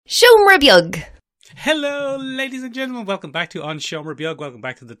Siomra Beag. Hello, ladies and gentlemen. Welcome back to On Siomra Beag. Welcome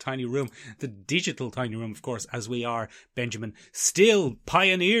back to the tiny room, the digital tiny room, of course, as we are, Benjamin, still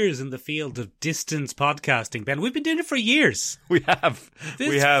pioneers in the field of distance podcasting. Ben, we've been doing it for years. We have.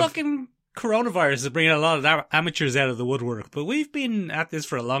 This fucking coronavirus is bringing a lot of amateurs out of the woodwork, but we've been at this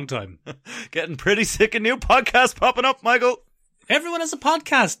for a long time. Getting pretty sick of new podcasts popping up, Michael. Everyone has a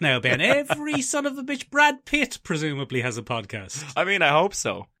podcast now, Ben. Every son of a bitch, Brad Pitt, presumably has a podcast. I mean, I hope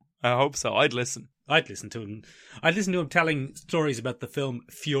so. I'd listen. I'd listen to him. I'd listen to him telling stories about the film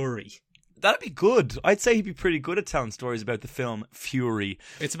Fury. That'd be good. I'd say he'd be pretty good at telling stories about the film Fury.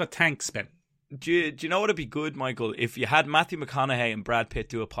 It's about tanks, Ben. Do you know what would be good, Michael? If you had Matthew McConaughey and Brad Pitt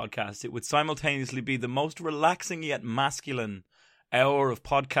do a podcast, it would simultaneously be the most relaxing yet masculine hour of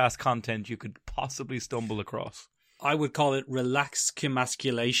podcast content you could possibly stumble across. I would call it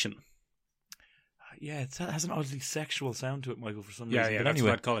relax-emasculation. Yeah, it has an oddly sexual sound to it, Michael, for some reason. Yeah, but that's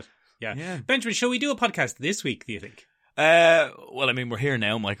anyway. what I'd call it. Yeah. Benjamin, shall we do a podcast this week, do you think? Well, I mean, we're here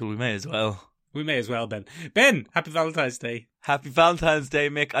now, Michael. We may as well. We may as well, Ben. Ben, happy Valentine's Day. Happy Valentine's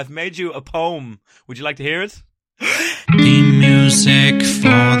Day, Mick. I've made you a poem. Would you like to hear it? Theme music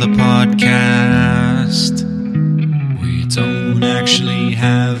for the podcast. We don't actually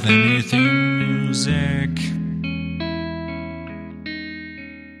have any theme music.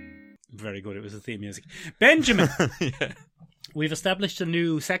 Very good. It was the theme music. Benjamin, Yeah. we've established a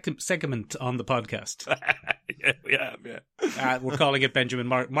new segment on the podcast. Yeah, we have, yeah. We're calling it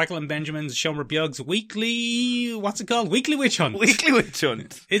Michael and Benjamin's Siomra Beag's weekly, what's it called? Weekly Witch Hunt. Weekly Witch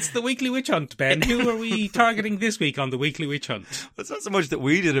Hunt. It's the Weekly Witch Hunt, Ben. Who are we targeting this week on the Weekly Witch Hunt? It's not so much that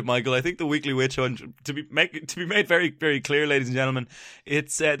we did it, Michael. I think the Weekly Witch Hunt, to be made very, very clear, ladies and gentlemen,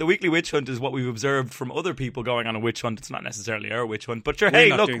 it's the Weekly Witch Hunt is what we've observed from other people going on a witch hunt. It's not necessarily our witch hunt, but sure,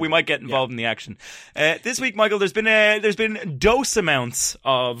 hey, look, we might get involved in the action. This week, Michael, there's been dose amounts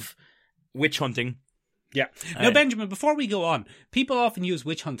of witch hunting. Yeah. Now, Benjamin, before we go on, people often use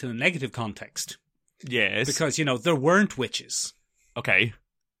witch hunt in a negative context. Yes. Because, there weren't witches. Okay.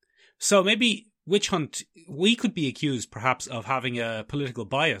 So maybe witch hunt, we could be accused perhaps of having a political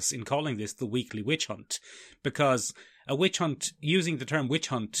bias in calling this the weekly witch hunt. Because a witch hunt, using the term witch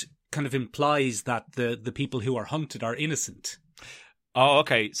hunt, kind of implies that the people who are hunted are innocent. Oh,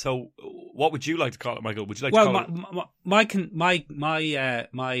 okay. So, what would you like to call it, Michael? Would you like to call it?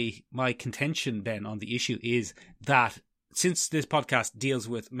 My contention, Ben, on the issue is that since this podcast deals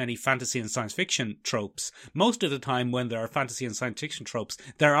with many fantasy and science fiction tropes, most of the time when there are fantasy and science fiction tropes,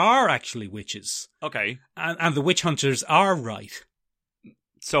 there are actually witches. Okay. And the witch hunters are right.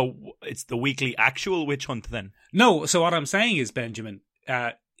 So, it's the weekly actual witch hunt then? No. So what I'm saying is, Benjamin,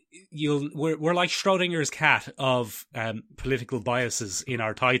 we're like Schrodinger's cat of political biases in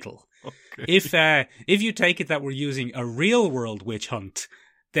our title. Okay. If you take it that we're using a real world witch hunt,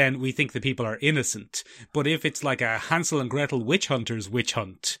 then we think the people are innocent. But if it's like a Hansel and Gretel witch hunters witch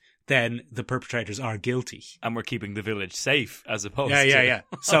hunt, then the perpetrators are guilty. And we're keeping the village safe as opposed to... Yeah.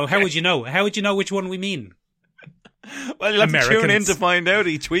 So okay. How would you know? How would you know which one we mean? Well, you'll have to tune in to find out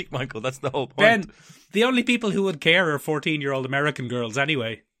each week, Michael. That's the whole point. Ben, the only people who would care are 14-year-old American girls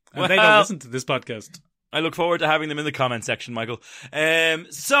anyway. And they don't listen to this podcast. I look forward to having them in the comment section, Michael.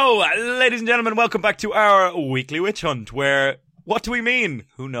 So, ladies and gentlemen, welcome back to our weekly witch hunt, where, what do we mean?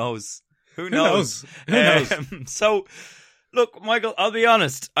 Who knows? Who knows? So, look, Michael, I'll be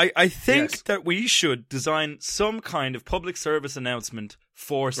honest. I think that we should design some kind of public service announcement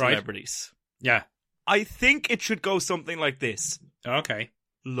for celebrities. Right. Yeah. I think it should go something like this. Okay.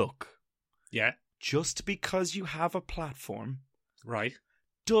 Look. Yeah. Just because you have a platform... Right.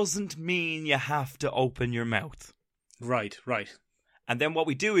 Doesn't mean you have to open your mouth. Right. And then what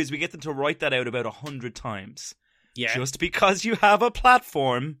we do is we get them to write that out about 100 times. Yeah. Just because you have a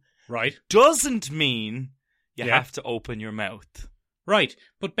platform, right, doesn't mean you have to open your mouth. Right.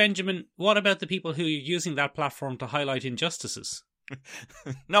 But Benjamin, what about the people who are using that platform to highlight injustices?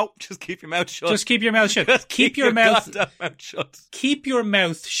 No, just keep your mouth shut. Just keep your mouth shut. Just keep your mouth shut. Keep your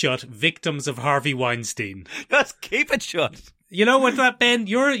mouth shut, victims of Harvey Weinstein. Just keep it shut. You know what, that Ben?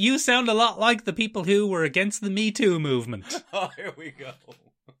 You sound a lot like the people who were against the Me Too movement. Oh, here we go.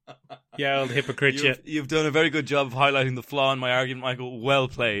 Yeah, old hypocrite. You've done a very good job of highlighting the flaw in my argument, Michael. Well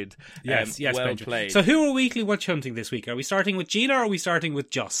played. Yes, well Benjamin. played. So who are weekly witch hunting this week? Are we starting with Gina or are we starting with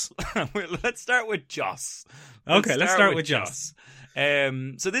Joss? Let's start with Joss. Okay, let's start with Joss.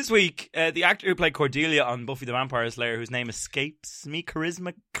 So this week, the actor who played Cordelia on Buffy the Vampire Slayer, whose name escapes me,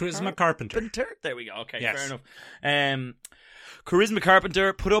 Charisma Carpenter. There we go. Okay, yes. Fair enough. Charisma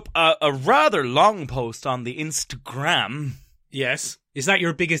Carpenter put up a rather long post on the Instagram. Yes. Is that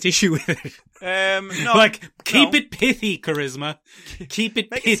your biggest issue with it? No. Like, keep it pithy, Charisma. Keep it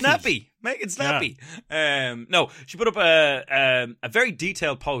Make pithy. it snappy. Make it snappy. Yeah. No, she put up a very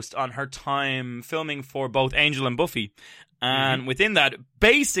detailed post on her time filming for both Angel and Buffy. And within that,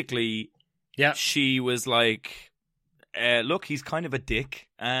 basically, she was like, look, he's kind of a dick.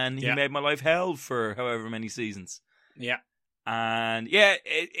 And he made my life hell for however many seasons. Yeah. And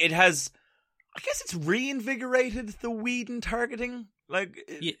it has, I guess it's reinvigorated the Whedon targeting. Like,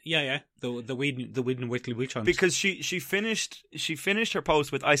 the Whedon Weekly Witch Hunt, because she finished her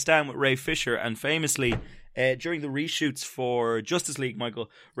post with "I stand with Ray Fisher," and famously during the reshoots for Justice League,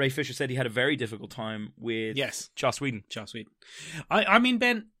 Michael, Ray Fisher said he had a very difficult time with Joss Whedon. I mean,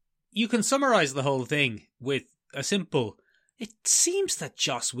 Ben, you can summarize the whole thing with a simple: it seems that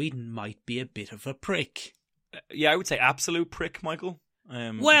Joss Whedon might be a bit of a prick. I would say absolute prick, Michael.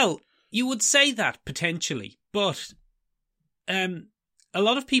 Well, you would say that potentially, but a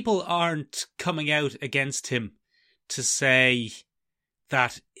lot of people aren't coming out against him to say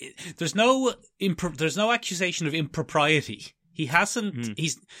that there's no accusation of impropriety. He hasn't.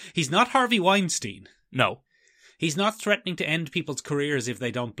 He's not Harvey Weinstein. No, he's not threatening to end people's careers if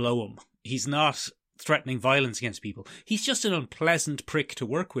they don't blow him. He's not threatening violence against people. He's just an unpleasant prick to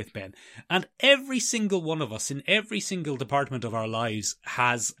work with, Ben. And every single one of us in every single department of our lives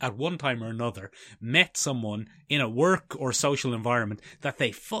has, at one time or another, met someone in a work or social environment that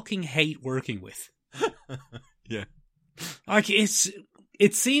they fucking hate working with. Yeah. Like,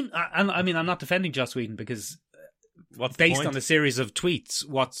 it seemed, and I mean, I'm not defending Joss Whedon because based on a series of tweets,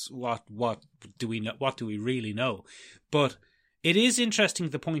 what do we know? What do we really know? But it is interesting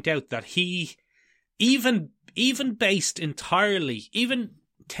to point out that he, even based entirely, even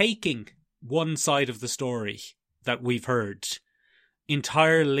taking one side of the story that we've heard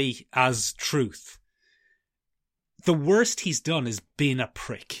entirely as truth, the worst he's done is being a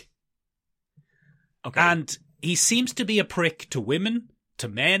prick. Okay. And he seems to be a prick to women, to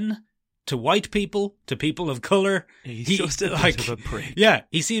men, to white people, to people of colour. He's just a bit of a prick. Yeah,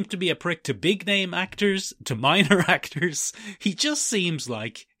 he seems to be a prick to big name actors, to minor actors. He just seems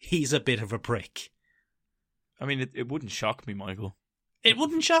like he's a bit of a prick. I mean, it wouldn't shock me, Michael. It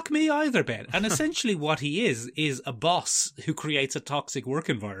wouldn't shock me either, Ben. And essentially what he is a boss who creates a toxic work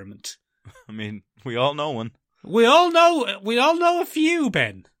environment. I mean, we all know one. We all know a few,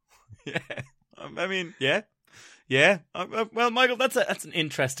 Ben. Yeah. I mean, yeah. Yeah. Well, Michael, that's an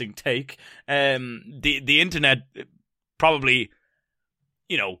interesting take. The internet probably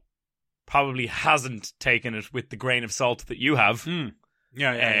hasn't taken it with the grain of salt that you have.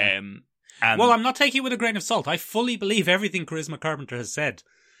 Yeah. Well, I'm not taking it with a grain of salt. I fully believe everything Charisma Carpenter has said.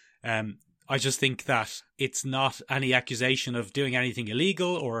 I just think that it's not any accusation of doing anything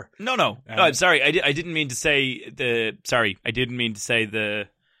illegal or... No, I'm sorry. I didn't mean to say the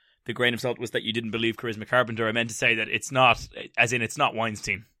grain of salt was that you didn't believe Charisma Carpenter. I meant to say that it's not, as in it's not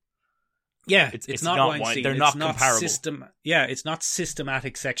Weinstein. Yeah, it's not Weinstein. They're not comparable. It's not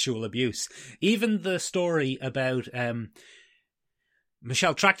systematic sexual abuse. Even the story about...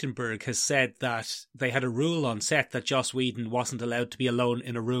 Michelle Trachtenberg has said that they had a rule on set that Joss Whedon wasn't allowed to be alone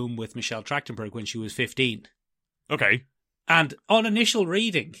in a room with Michelle Trachtenberg when she was 15. Okay. And on initial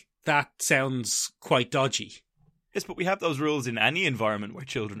reading, that sounds quite dodgy. Yes, but we have those rules in any environment where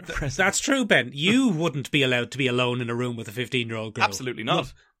children are present. That's true, Ben. You wouldn't be allowed to be alone in a room with a 15-year-old girl. Absolutely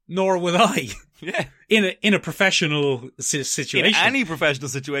not. Nor would I. Yeah. In a professional situation. In any professional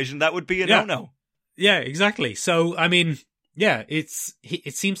situation, that would be a no-no. Yeah, exactly. So, I mean... Yeah, it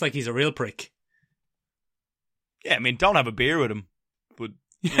seems like he's a real prick. Yeah, I mean, don't have a beer with him. But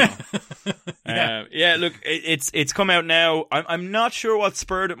yeah, look, it's come out now. I'm not sure what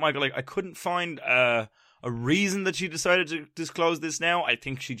spurred it, Michael. Like, I couldn't find a reason that she decided to disclose this now. I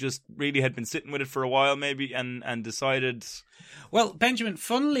think she just really had been sitting with it for a while, maybe, and decided. Well, Benjamin,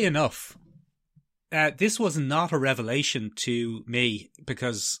 funnily enough, this was not a revelation to me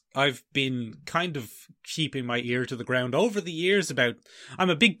because I've been kind of keeping my ear to the ground over the years about... I'm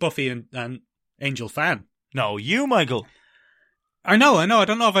a big Buffy and Angel fan. No, you, Michael. I know. I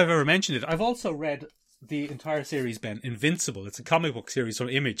don't know if I've ever mentioned it. I've also read the entire series, Ben, Invincible. It's a comic book series from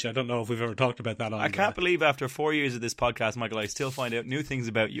Image. I don't know if we've ever talked about that on. I can't believe after 4 years of this podcast, Michael, I still find out new things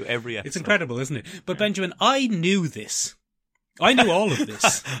about you every episode. It's incredible, isn't it? But Benjamin, I knew this. I knew all of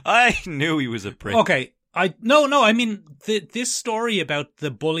this. I knew he was a prick. Okay. I mean, this story about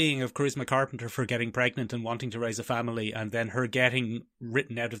the bullying of Charisma Carpenter for getting pregnant and wanting to raise a family and then her getting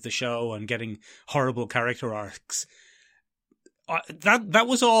written out of the show and getting horrible character arcs, that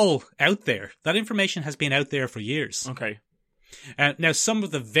was all out there. That information has been out there for years. Okay. Now, some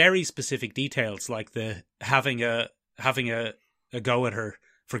of the very specific details, like the having a a go at her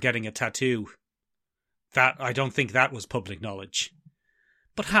for getting a tattoo. I don't think that was public knowledge.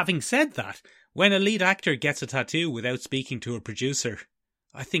 But having said that, when a lead actor gets a tattoo without speaking to a producer,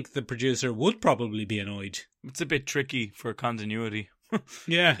 I think the producer would probably be annoyed. It's a bit tricky for continuity.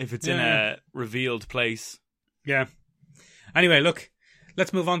 Yeah. If it's in a revealed place. Yeah. Anyway, look,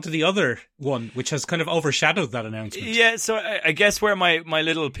 let's move on to the other one, which has kind of overshadowed that announcement. Yeah, so I guess where my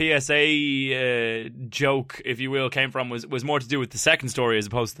little PSA joke, if you will, came from was more to do with the second story as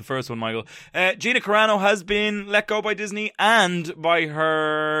opposed to the first one, Michael. Gina Carano has been let go by Disney and by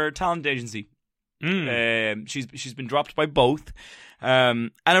her talent agency. She's been dropped by both.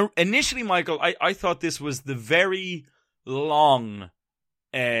 And initially, Michael, I thought this was the very long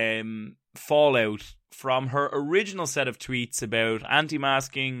fallout from her original set of tweets about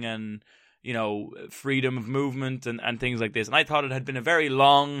anti-masking and, you know, freedom of movement and things like this. And I thought it had been a very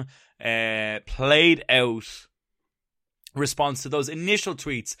long, played out response to those initial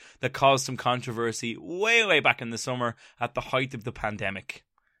tweets that caused some controversy way back in the summer at the height of the pandemic.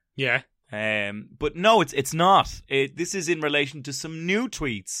 Yeah. But no, it's not. This is in relation to some new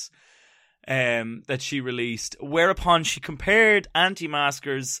tweets that she released, whereupon she compared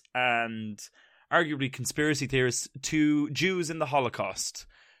anti-maskers and arguably conspiracy theorists to Jews in the Holocaust.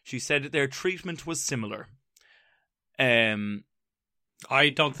 She said that their treatment was similar. I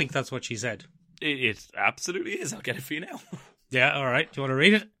don't think that's what she said. It absolutely is. I'll get it for you now. Yeah, all right. Do you want to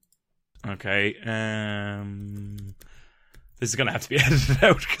read it? Okay. This is going to have to be edited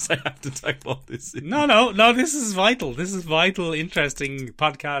out because I have to type all this in. No, this is vital. This is vital, interesting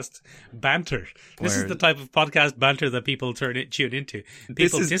podcast banter. This is the type of podcast banter that people tune into.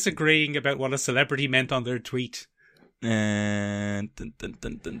 People disagreeing about what a celebrity meant on their tweet. Where's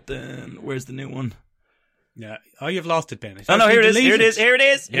the new one? Yeah. Oh, you've lost it, Ben. No, here it is. Here it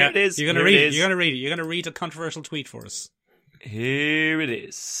is. You're going to read it. You're going to read it. You're going to read a controversial tweet for us. Here it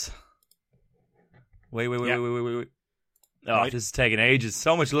is. Wait. Oh, right. This is taking ages.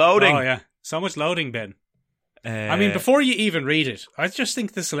 So much loading. Oh, yeah. So much loading, Ben. I mean, before you even read it, I just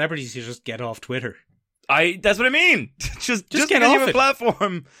think the celebrities should just get off Twitter. That's what I mean. Just get off a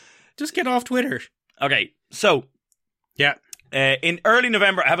platform. Just get off Twitter. Okay, so. Yeah. In early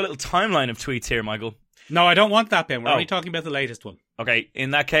November, I have a little timeline of tweets here, Michael. No, I don't want that, Ben. We're only talking about the latest one. Okay, in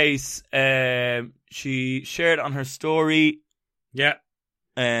that case, she shared on her story. Yeah.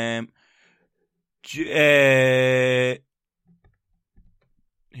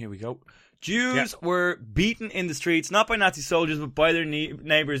 Here we go. Jews were beaten in the streets, not by Nazi soldiers, but by their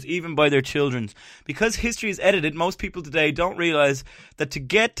neighbours, even by their children. Because history is edited, most people today don't realise that to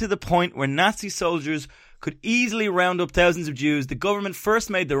get to the point where Nazi soldiers could easily round up thousands of Jews, the government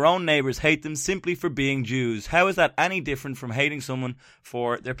first made their own neighbours hate them simply for being Jews. How is that any different from hating someone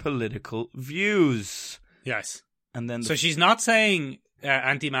for their political views? Yes. And then so she's not saying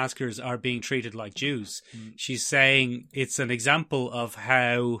anti-maskers are being treated like Jews. She's saying it's an example of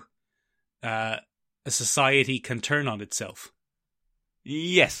how a society can turn on itself.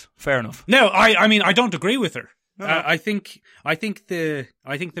 Yes, fair enough. No, I mean I don't agree with her. No. I think the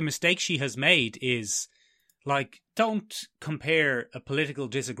mistake she has made is like don't compare a political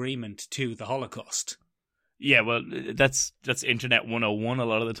disagreement to the Holocaust. Yeah, well, that's Internet 101 a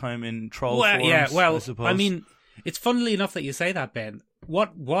lot of the time in troll forums. Yeah, well, I suppose. I mean, it's funnily enough that you say that, Ben.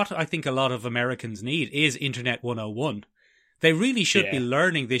 What I think a lot of Americans need is Internet 101. They really should be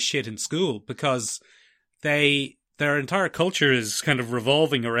learning this shit in school because their entire culture is kind of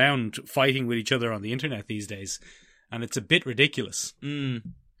revolving around fighting with each other on the internet these days, and it's a bit ridiculous. I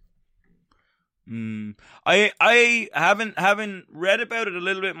haven't read about it a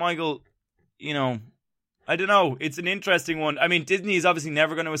little bit, Michael. You know, I don't know. It's an interesting one. I mean, Disney is obviously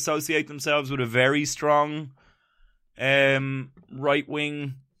never going to associate themselves with a very strong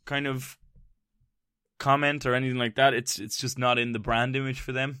right-wing kind of comment or anything like that. It's just not in the brand image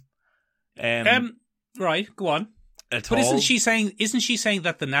for them. Right, go on. But isn't she saying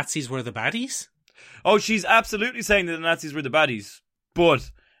that the Nazis were the baddies? Oh, she's absolutely saying that the Nazis were the baddies.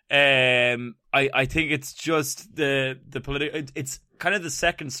 But I think it's just the political. It's kind of the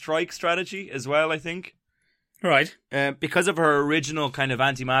second strike strategy as well, I think. Right. Because of her original kind of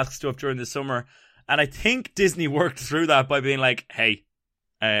anti-mask stuff during the summer. And I think Disney worked through that by being like, hey,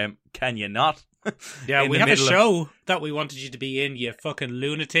 can you not? Yeah, we have a show that we wanted you to be in, you fucking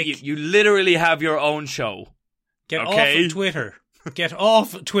lunatic. You literally have your own show. Get off of Twitter. Get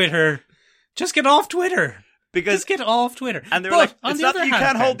off Twitter. Just get off Twitter. Just get off Twitter. And they're like, it's not that you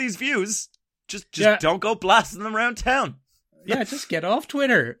can't hold these views. Just don't go blasting them around town. Yeah, just get off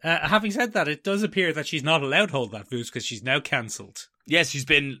Twitter. Having said that, it does appear that she's not allowed to hold that views because she's now cancelled. Yes, she's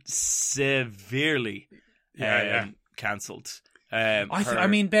been severely cancelled. I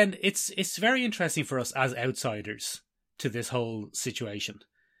mean, Ben, it's very interesting for us as outsiders to this whole situation.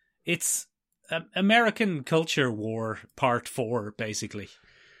 It's American Culture War Part 4, basically.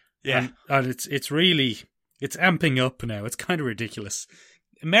 Yeah, and it's amping up now. It's kind of ridiculous.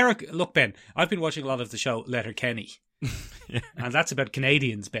 Look, Ben, I've been watching a lot of the show Letterkenny. Yeah. And that's about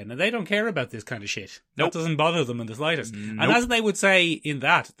Canadians, Ben, and they don't care about this kind of shit. Nope. That doesn't bother them in the slightest. Nope. And as they would say in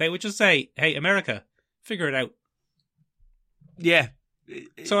that, they would just say, hey, America, figure it out. Yeah.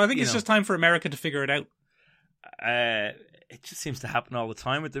 So I think it's just time for America to figure it out. It just seems to happen all the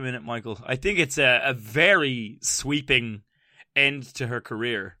time at the minute, Michael. I think it's a very sweeping end to her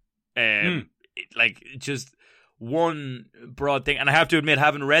career. Like, just one broad thing. And I have to admit,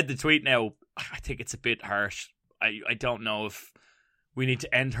 having read the tweet now, I think it's a bit harsh. I don't know if we need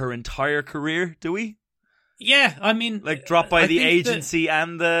to end her entire career, do we? Yeah, I mean... Like, drop by the agency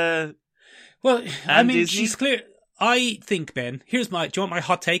and the... Well, I mean, Disney? she's clear... I think, Ben, do you want my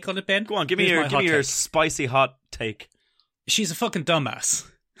hot take on it, Ben? Go on, give me your spicy hot take. She's a fucking dumbass.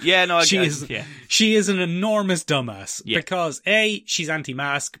 Yeah, no, she is an enormous dumbass because A, she's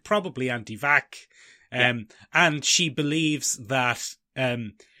anti-mask, probably anti-vac, and she believes that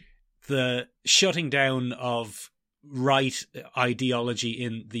the shutting down of right ideology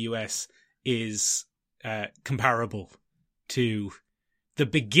in the US is comparable to the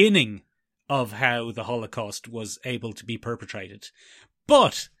beginning of how the Holocaust was able to be perpetrated.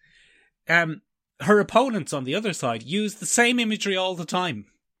 But her opponents on the other side use the same imagery all the time.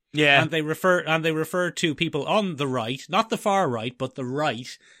 Yeah. And they refer to people on the right, not the far right, but the right,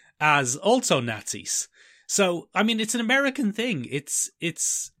 as also Nazis. So, I mean, it's an American thing.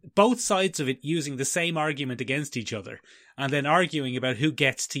 It's both sides of it using the same argument against each other and then arguing about who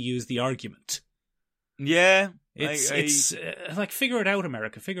gets to use the argument. Yeah. It's like, figure it out,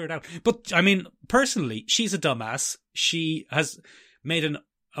 America, figure it out. But, I mean, personally, she's a dumbass. She has made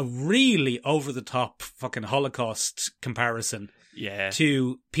a really over-the-top fucking Holocaust comparison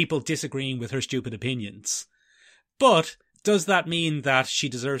to people disagreeing with her stupid opinions. But does that mean that she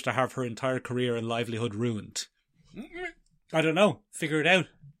deserves to have her entire career and livelihood ruined? I don't know. Figure it out.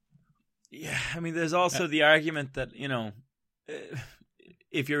 Yeah, I mean, there's also the argument that,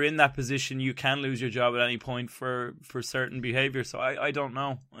 if you're in that position, you can lose your job at any point for certain behaviour. So I don't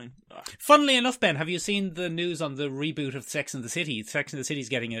know. Funnily enough, Ben, have you seen the news on the reboot of Sex and the City? Sex and the City's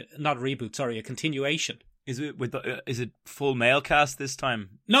getting a continuation. Is it full male cast this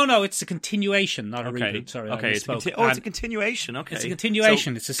time? No, it's a continuation, not a reboot. Sorry, okay. It's a continuation. Okay, it's a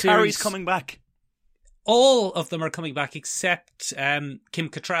continuation. So it's a series. Carrie's coming back. All of them are coming back except Kim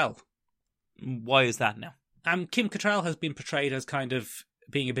Cattrall. Why is that now? Kim Cattrall has been portrayed as kind of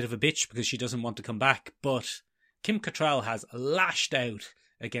being a bit of a bitch because she doesn't want to come back, but Kim Cattrall has lashed out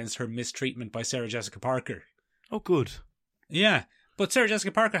against her mistreatment by Sarah Jessica Parker. Oh, good. Yeah, but Sarah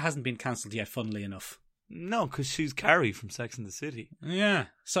Jessica Parker hasn't been cancelled yet, funnily enough. No, because she's Carrie from Sex and the City. Yeah.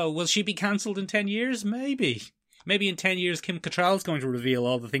 So will she be cancelled in 10 years? Maybe. Maybe in 10 years Kim Cattrall's going to reveal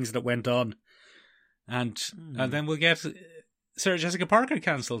all the things that went on. And then we'll get Sarah Jessica Parker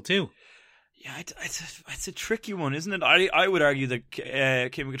cancelled too. Yeah, it's a tricky one, isn't it? I would argue that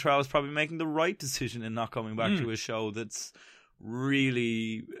Kim Cattrall is probably making the right decision in not coming back to a show that's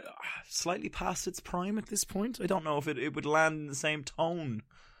really slightly past its prime at this point. I don't know if it would land in the same tone.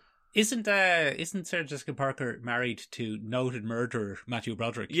 Isn't Sarah Jessica Parker married to noted murderer Matthew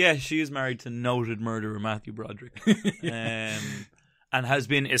Broderick? Yeah, she is married to noted murderer Matthew Broderick, and has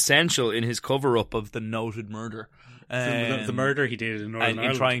been essential in his cover-up of the noted murder, the murder he did in Northern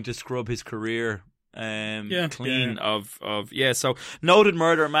Ireland, in trying to scrub his career clean of. So noted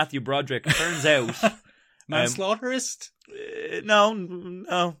murderer Matthew Broderick turns out manslaughterist.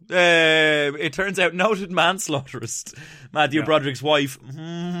 No. It turns out noted manslaughterist Matthew Broderick's wife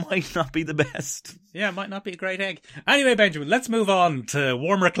might not be the best. Yeah, might not be a great egg. Anyway, Benjamin, let's move on to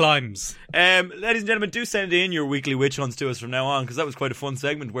warmer climes. Ladies and gentlemen, do send in your weekly witch hunts to us from now on, because that was quite a fun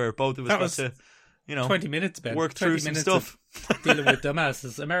segment where both of us got to, 20 minutes, Ben. Work through some stuff. Dealing with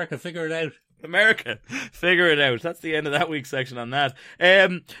dumbasses. America, figure it out. America, figure it out. That's the end of that week's section on that.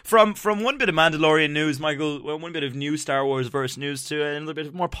 From one bit of Mandalorian news, Michael, one bit of new Star Wars verse news to another bit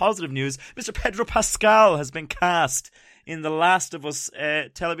of more positive news. Mr. Pedro Pascal has been cast in The Last of Us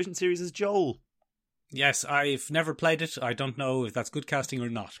television series as Joel. Yes, I've never played it. I don't know if that's good casting or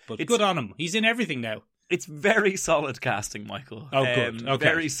not, but it's good on him. He's in everything now. It's very solid casting, Michael. Oh, good. Okay.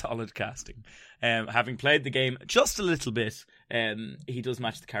 Very solid casting. Having played the game just a little bit, he does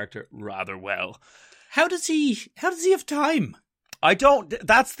match the character rather well. How does he have time? I don't.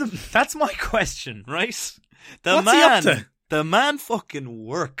 That's my question, right? What's he up to? The man fucking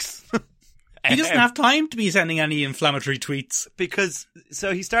works. He doesn't have time to be sending any inflammatory tweets. Because,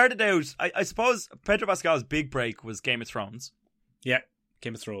 so he started out, I suppose Pedro Pascal's big break was Game of Thrones. Yeah,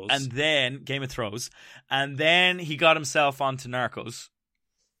 Game of Thrones. And then, Game of Thrones. And then he got himself onto Narcos.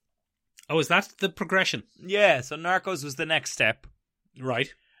 Oh, is that the progression? Yeah, so Narcos was the next step.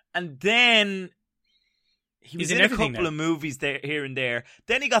 Right. And then he was He's in a everything couple now. of movies there, here and there.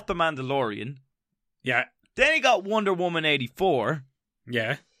 Then he got The Mandalorian. Yeah. Then he got Wonder Woman 84.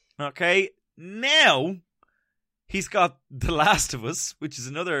 Yeah. Okay. Now he's got The Last of Us, which is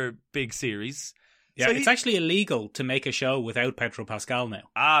another big series. Yeah, So it's actually illegal to make a show without Pedro Pascal now.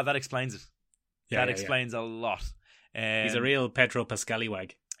 That explains it. Yeah, That yeah, explains a lot. He's a real Pedro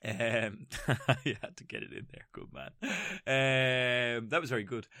Pascalwag. You had to get it in there. Good man. That was very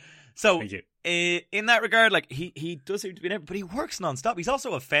good. So, Thank you. in that regard, like he does seem to be in it, but he works non-stop. He's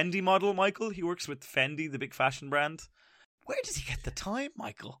also a Fendi model, Michael. He works with Fendi, the big fashion brand. Where does he get the time,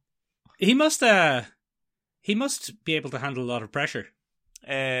 Michael? He must be able to handle a lot of pressure.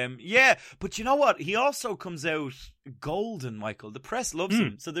 Yeah, but you know what? He also comes out golden, Michael. The press loves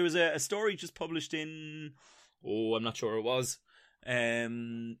him. So there was a story just published in, I'm not sure it was.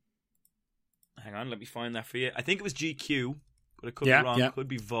 Hang on, let me find that for you. I think it was GQ, but it could be wrong. It could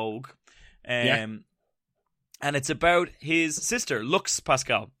be Vogue. And it's about his sister, Lux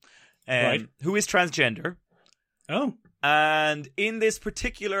Pascal, Right. who is transgender. Oh. And in this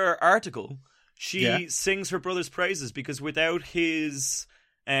particular article, she sings her brother's praises because without his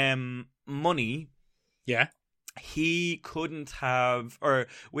money, he couldn't have, or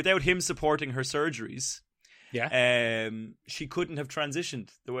without him supporting her surgeries, she couldn't have transitioned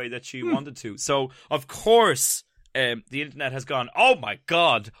the way that she wanted to. So, of course, the internet has gone, oh my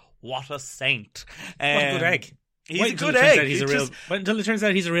God, what a saint. What a good egg. He's a good egg. Until it turns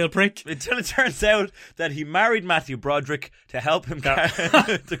out he's a real prick. Until it turns out that he married Matthew Broderick to help him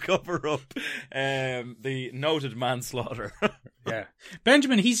to cover up the noted manslaughter. Yeah,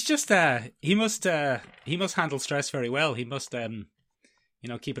 Benjamin. He's just he must handle stress very well. He must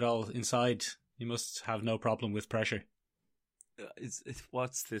keep it all inside. He must have no problem with pressure.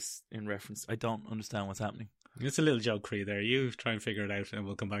 What's this in reference? I don't understand what's happening. It's a little joke for you there. You try and figure it out, and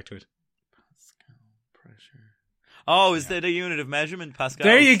we'll come back to it. Pascal pressure. Oh, is that a unit of measurement, Pascal?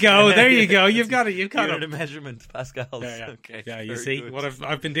 There you go. You've got it. Unit of measurement, Pascals. Yeah. Okay. Yeah, you very see good. what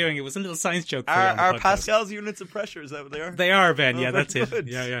I've been doing. It was a little science joke. For you on the Are podcast. Pascal's units of pressure? Is that what they are? They are, Ben. Yeah, very that's it. good.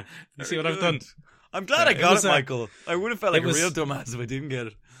 Yeah. You see Very what I've done? good. I'm glad I got was it, Michael. I would have felt like it was- a real dumbass if I didn't get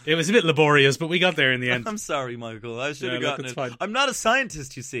it. It was a bit laborious, but we got there in the end. I'm sorry, Michael. I should have look, gotten it's it. fine. I'm not a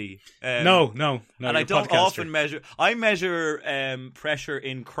scientist, you see. No. And you're I a don't podcaster. often measure. I measure pressure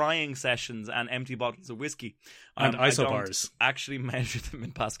in crying sessions and empty bottles of whiskey. And I isobars. don't actually measure them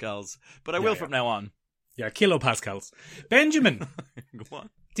in pascals, but I will from now on. Yeah, kilopascals. Benjamin, Go on.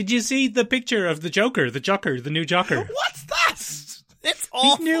 did you see the picture of the Joker, the new Joker? What's that? It's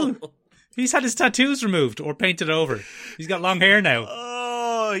awful. new. He's had his tattoos removed or painted over. He's got long hair now.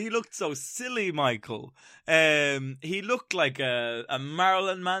 Oh, he looked so silly, Michael. He looked like a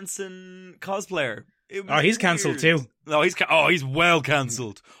Marilyn Manson cosplayer. He's cancelled too. No, he's well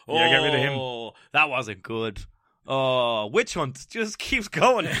cancelled. Yeah, get rid of him. Oh, that wasn't good. Oh, Witch Hunt just keeps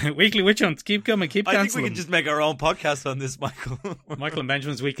going. Weekly Witch Hunt. Keep coming. Keep I think we cancelling. can just make our own podcast on this, Michael. Michael and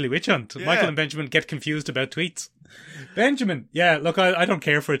Benjamin's Weekly Witch Hunt. Yeah. Michael and Benjamin get confused about tweets. Benjamin, yeah, look, I don't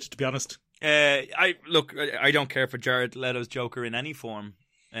care for it, to be honest. I don't care for Jared Leto's Joker in any form.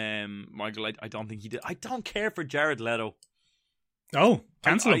 Michael, I don't think he did. I don't care for Jared Leto. Oh,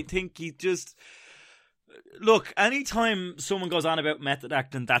 cancel I him. think he just... Look, anytime someone goes on about method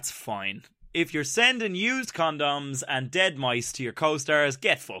acting, that's fine. If you're sending used condoms and dead mice to your co-stars,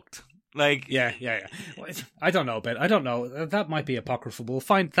 get fucked. Like, Yeah. I don't know, Ben. I don't know. That might be apocryphal. We'll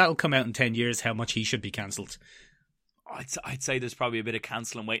find that'll come out in 10 years how much he should be cancelled. I'd say there's probably a bit of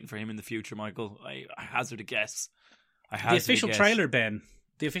cancelling waiting for him in the future, Michael. I hazard a guess. The official trailer, Ben.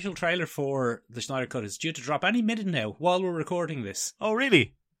 The official trailer for the Snyder Cut is due to drop any minute now while we're recording this. Oh,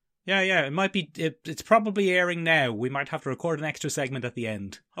 really? Yeah. It might be. It's probably airing now. We might have to record an extra segment at the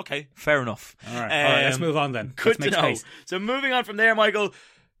end. Okay, fair enough. All right. Let's move on then. Good Let's make to know. space. So moving on from there, Michael.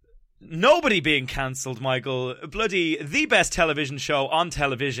 Nobody being cancelled, Michael. Bloody the best television show on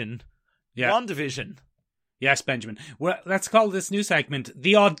television. Yeah. WandaVision. Yes, Benjamin. Well, let's call this new segment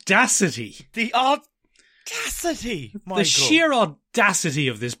The Audacity. The audacity, Michael. The sheer audacity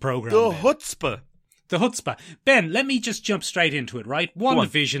of this program. The Ben. chutzpah. The chutzpah. Ben, let me just jump straight into it, right?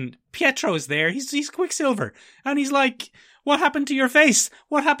 WandaVision. Pietro's there. He's Quicksilver. And he's like, what happened to your face?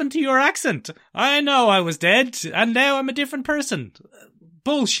 What happened to your accent? I know I was dead, and now I'm a different person.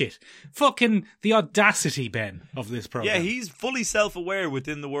 Bullshit. Fucking the audacity, Ben, of this program. Yeah, he's fully self-aware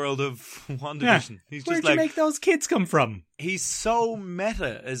within the world of WandaVision. He's Where'd just like, you make those kids come from? he's so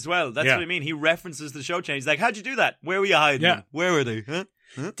meta as well. That's what I mean. He references the show change. He's like, how'd you do that? Where were you hiding? Yeah. Where were they? Huh?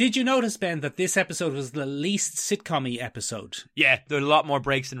 Did you notice, Ben, that this episode was the least sitcom-y episode? Yeah, there are a lot more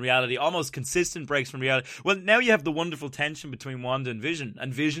breaks in reality, almost consistent breaks from reality. Well, now you have the wonderful tension between Wanda and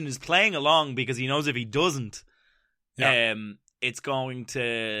Vision is playing along because he knows if he doesn't, it's going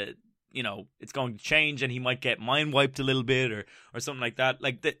to, it's going to change, and he might get mind wiped a little bit or something like that.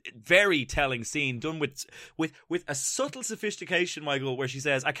 Like, the very telling scene done with a subtle sophistication, Michael, where she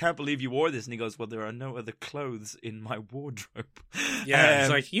says, "I can't believe you wore this," and he goes, "Well, there are no other clothes in my wardrobe." Yeah, it's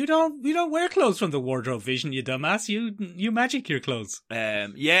like, you don't wear clothes from the wardrobe, Vision, you dumbass. You magic your clothes.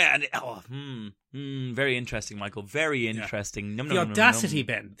 Very interesting, Michael. Very interesting. The audacity,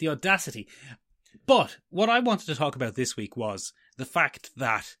 Ben. The audacity. But what I wanted to talk about this week was the fact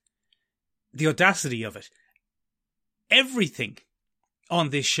that the audacity of it. Everything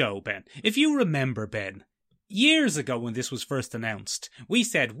on this show, Ben. If you remember, Ben, years ago when this was first announced, we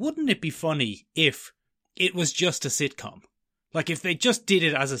said, wouldn't it be funny if it was just a sitcom? Like, if they just did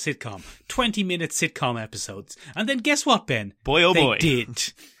it as a sitcom. 20-minute sitcom episodes. And then guess what, Ben? Boy, oh boy. They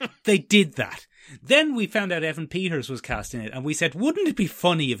did. They did that. Then we found out Evan Peters was cast in it, and we said, wouldn't it be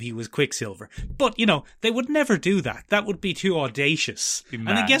funny if he was Quicksilver? But, they would never do that. That would be too audacious. And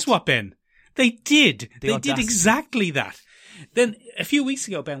then guess what, Ben? They did. They did exactly that. Then, a few weeks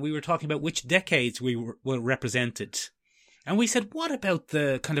ago, Ben, we were talking about which decades we were represented. And we said, what about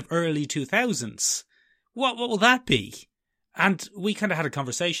the kind of early 2000s? What will that be? And we kind of had a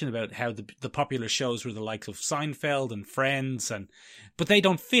conversation about how the popular shows were the likes of Seinfeld and Friends, but they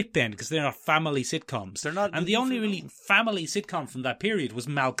don't fit, Ben, because they're not family sitcoms. They're not. And the only really family sitcom from that period was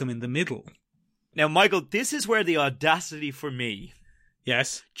Malcolm in the Middle. Now, Michael, this is where the audacity for me,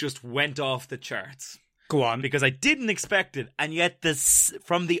 just went off the charts. Go on, because I didn't expect it, and yet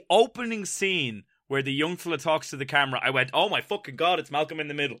from the opening scene where the young fella talks to the camera, I went, "Oh my fucking god, it's Malcolm in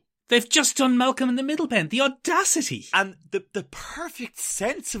the Middle." They've just done Malcolm in the Middle, Ben. The audacity. And the perfect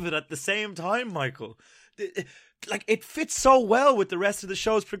sense of it at the same time, Michael. It fits so well with the rest of the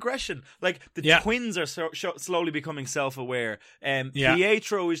show's progression. Like, the twins are slowly becoming self-aware.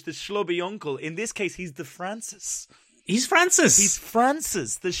 Pietro is the schlubby uncle. In this case, he's the Francis. He's Francis. He's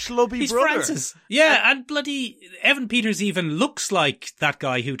Francis, the schlubby brother. He's Francis. Yeah, and bloody Evan Peters even looks like that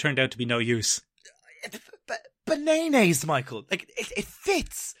guy who turned out to be no use. Bananas, Michael. Like, it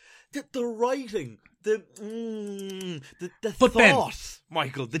fits. The writing, the thought, Ben,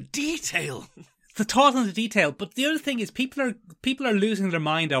 Michael, the detail. The thought and the detail. But the other thing is people are losing their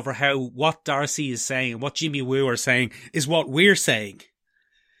mind over how what Darcy is saying and what Jimmy Woo are saying is what we're saying.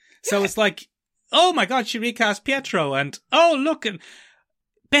 So it's like, oh my god, she recast Pietro, and oh look, and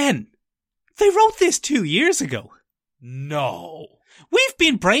Ben, they wrote this 2 years ago. No. We've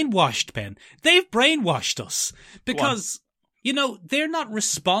been brainwashed, Ben. They've brainwashed us. Because, they're not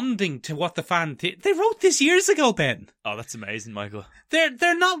responding to what the fan... They wrote this years ago, Ben. Oh, that's amazing, Michael.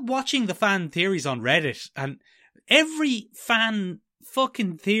 They're not watching the fan theories on Reddit, and every fan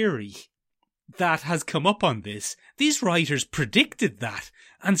fucking theory that has come up on this, these writers predicted that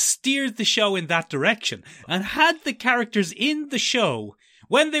and steered the show in that direction, and had the characters in the show,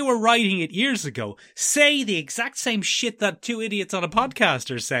 when they were writing it years ago, say the exact same shit that two idiots on a podcast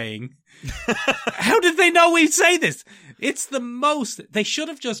are saying. How did they know we'd say this? It's the most... They should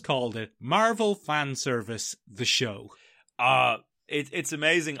have just called it Marvel Fan Service, the show. It's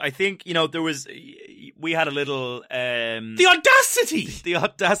amazing. I think, there was... We had a little... The audacity! The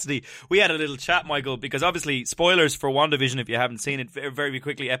audacity. We had a little chat, Michael, because obviously, spoilers for WandaVision, if you haven't seen it, very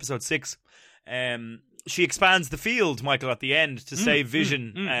quickly, episode 6. She expands the field, Michael, at the end to save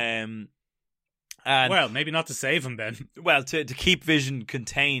Vision. And maybe not to save him, Ben. Well, to keep Vision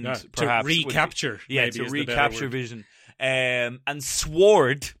contained, perhaps. To recapture. To recapture Vision. And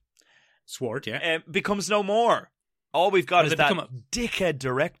Sword, becomes no more. All we've got is that dickhead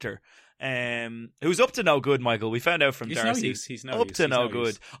director, who's up to no good, Michael. We found out from Darcy. He's up to no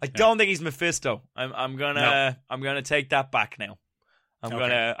good. I don't think he's Mephisto. I'm gonna take that back now.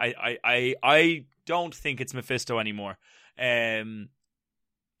 I don't think it's Mephisto anymore.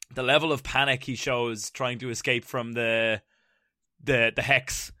 The level of panic he shows trying to escape from the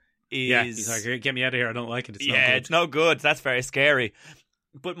hex is... Yeah, he's like, get me out of here, I don't like it, it's no good, that's very scary.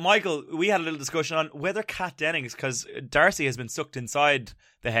 But Michael, we had a little discussion on whether Kat Dennings, because Darcy has been sucked inside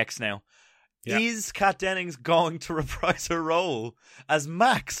the hex now, is Kat Dennings going to reprise her role as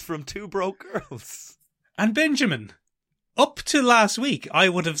Max from Two Broke Girls? And Benjamin. up to last week, I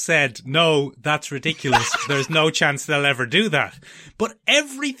would have said, no, that's ridiculous. There's no chance they'll ever do that. But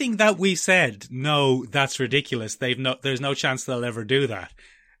everything that we said, no, that's ridiculous. There's no chance they'll ever do that,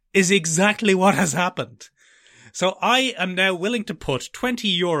 is exactly what has happened. So I am now willing to put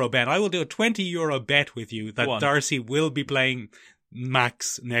 €20, Ben. I will do a €20 bet with you that Darcy will be playing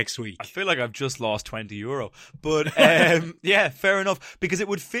Max next week. I feel like I've just lost €20. But yeah, fair enough. Because it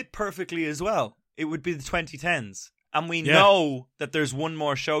would fit perfectly as well. It would be the 2010s. And we know that there's one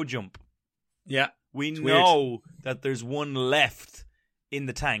more show jump. Yeah. We know that there's one left in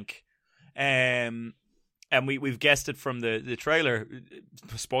the tank. And we've guessed it from the trailer.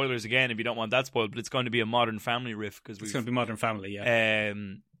 Spoilers again if you don't want that spoiled, but it's going to be a Modern Family riff. It's going to be Modern Family, yeah.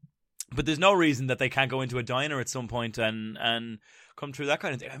 But there's no reason that they can't go into a diner at some point and come through that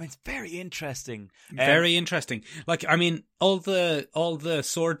kind of thing. I mean, it's very interesting. Very interesting. Like, I mean, all the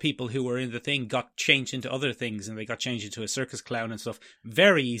sword people who were in the thing got changed into other things, and they got changed into a circus clown and stuff.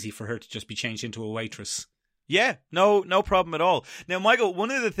 Very easy for her to just be changed into a waitress. Yeah, no problem at all. Now, Michael,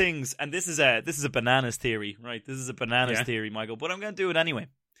 one of the things, and this is a bananas theory, right? This is a bananas theory, Michael, but I'm going to do it anyway.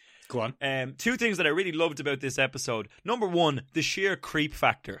 Go on. Two things that I really loved about this episode. Number one, the sheer creep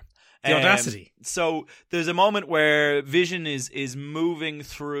factor. The audacity. So there's a moment where Vision is moving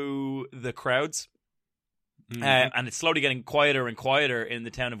through the crowds, and it's slowly getting quieter and quieter in the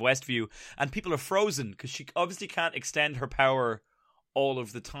town of Westview, and people are frozen because she obviously can't extend her power all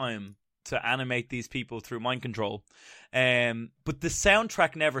of the time to animate these people through mind control. But the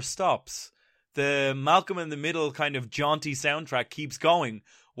soundtrack never stops. The Malcolm in the Middle kind of jaunty soundtrack keeps going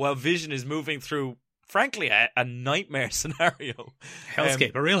while Vision is moving through, frankly, a nightmare scenario.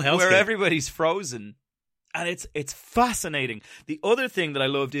 Hellscape, a real hellscape. Where everybody's frozen. And it's fascinating. The other thing that I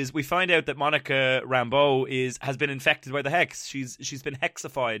loved is we find out that Monica Rambeau has been infected by the Hex. She's been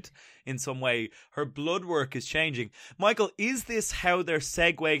hexified in some way. Her blood work is changing. Michael, is this how they're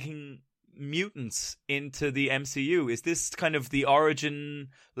segueing mutants into the MCU? Is this kind of the origin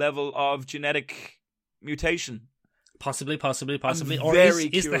level of genetic mutation? Possibly. I'm or very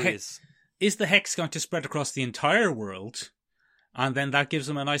curious. Is the Hex going to spread across the entire world, and then that gives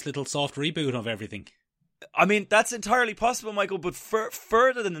them a nice little soft reboot of everything? I mean, that's entirely possible, Michael, but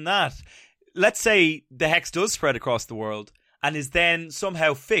further than that, let's say the Hex does spread across the world and is then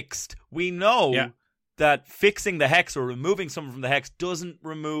somehow fixed. We know that fixing the Hex or removing someone from the Hex doesn't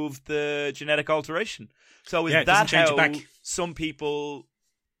remove the genetic alteration. So is that how some people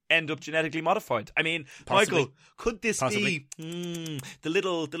end up genetically modified? I mean, possibly. Michael, could this be the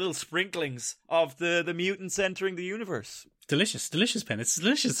little sprinklings of the mutants entering the universe? Delicious, Ben. It's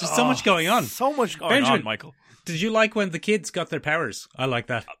delicious. There's so much going on. So much going on, Michael. Did you like when the kids got their powers? I like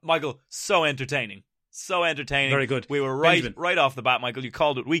that. Michael, so entertaining. Very good. We were right off the bat, Michael. You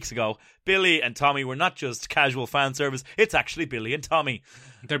called it weeks ago. Billy and Tommy were not just casual fan service. It's actually Billy and Tommy.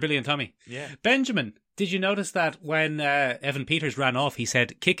 They're Billy and Tommy. Yeah. Benjamin, did you notice that when Evan Peters ran off, he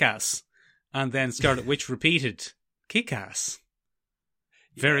said kick-ass, and then Scarlet Witch repeated kick-ass?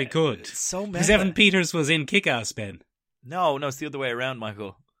 Very good. So meta. Because Evan Peters was in Kick-Ass, Ben. No, it's the other way around,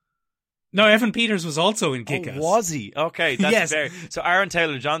 Michael. No, Evan Peters was also in Kick-Ass. Oh, was he? Okay, that's very... So Aaron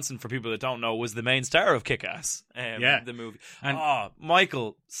Taylor-Johnson, for people that don't know, was the main star of Kick-Ass, the movie. And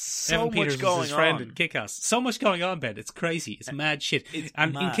Michael, so Evan Peters much going was his friend on. in Kick-Ass. So much going on, Ben. It's crazy. It's mad shit.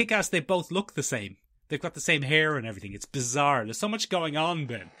 And in Kick-Ass, they both look the same. They've got the same hair and everything. It's bizarre. There's so much going on,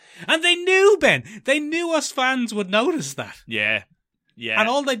 Ben. And they knew, Ben. They knew us fans would notice that. Yeah. And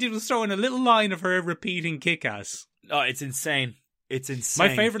all they did was throw in a little line of her repeating Kick-Ass. Oh, it's insane. It's insane.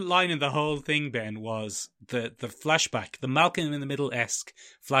 My favourite line in the whole thing, Ben, was the flashback, the Malcolm in the Middle-esque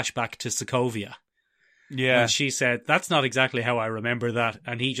flashback to Sokovia. Yeah. And she said, that's not exactly how I remember that.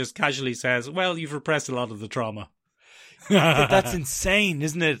 And he just casually says, well, you've repressed a lot of the trauma. But that's insane,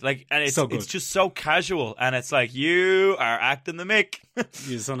 isn't it? Like, and it's just so casual, and it's like, you are acting the mick.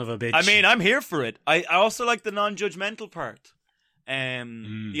 You son of a bitch. I mean, I'm here for it. I also like the non-judgmental part.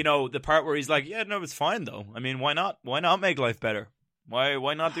 You know, the part where he's like, yeah, no, it's fine though. I mean, why not? Why not make life better?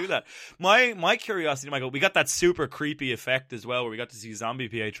 Why not do that? My curiosity, Michael, we got that super creepy effect as well, where we got to see zombie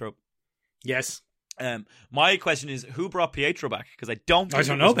Pietro. Yes. My question is, who brought Pietro back? Because I don't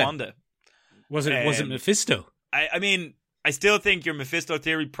know, Wanda. Was it Mephisto? I mean, I still think your Mephisto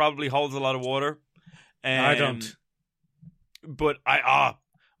theory probably holds a lot of water. I don't. But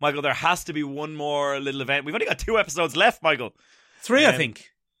Michael, there has to be one more little event. We've only got 2 episodes left, Michael. 3, I think.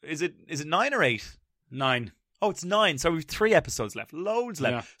 Is it 9 or 8? 9. Oh, it's 9. So we've 3 episodes left. Loads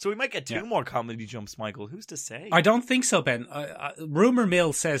left. Yeah. So we might get 2 more comedy jumps, Michael. Who's to say? I don't think so, Ben. Rumour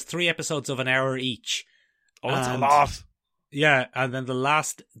mill says 3 episodes of an hour each. Oh, that's a lot. Yeah, and then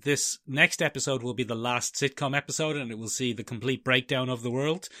this next episode will be the last sitcom episode, and it will see the complete breakdown of the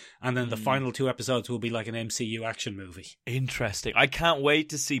world. And then the final 2 episodes will be like an MCU action movie. Interesting. I can't wait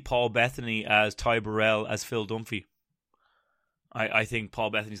to see Paul Bettany as Ty Burrell as Phil Dunphy. I think Paul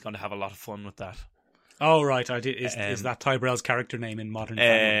Bettany's going to have a lot of fun with that. Oh, right. Is that Ty Burrell's character name in Modern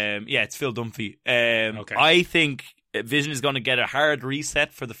Family? Yeah, it's Phil Dunphy. Okay. I think Vision is going to get a hard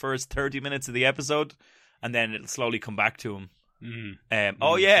reset for the first 30 minutes of the episode, and then it'll slowly come back to him.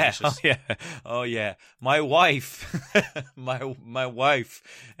 Oh yeah. My wife, my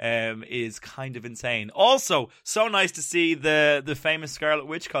wife, is kind of insane. Also, so nice to see the famous Scarlet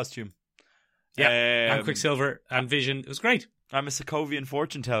Witch costume. Yeah, and Quicksilver and Vision. It was great. I'm a Sokovian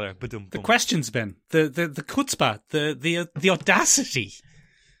fortune teller. The questions, Ben. The chutzpah, the audacity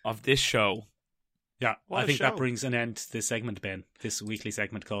of this show. Yeah, I think that brings an end to this segment, Ben. This weekly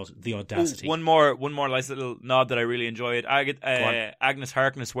segment called The Audacity. One more nice little nod that I really enjoyed. Agnes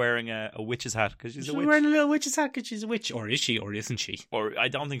Harkness wearing a witch's hat because she's a witch. Wearing a little witch's hat because she's a witch. Or is she, or isn't she? Or I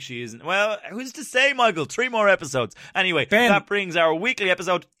don't think she isn't. Well, who's to say, Michael? 3 more episodes. Anyway, Ben, that brings our weekly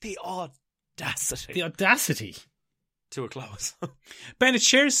episode, The Audacity. The Audacity. To a close. Ben, it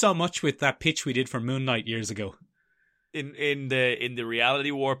shares so much with that pitch we did for Moon Knight years ago. In the reality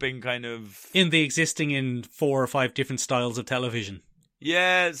warping kind of... In the existing in 4 or 5 different styles of television.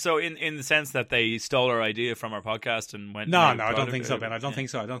 Yeah, so in the sense that they stole our idea from our podcast and went... No, I don't think so, Ben. I don't think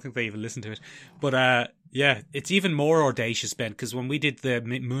so. I don't think they even listened to it. But yeah, it's even more audacious, Ben, because when we did the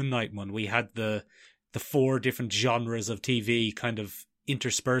Moon Knight one, we had the 4 different genres of TV kind of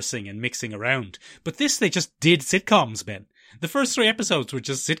interspersing and mixing around. But this, they just did sitcoms, Ben. The first 3 episodes were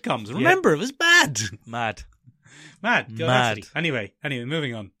just sitcoms. Remember, It was bad. Mad. Anyway,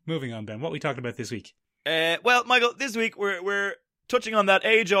 moving on, Ben. What are we talking about this week? Well, Michael, this week we're touching on that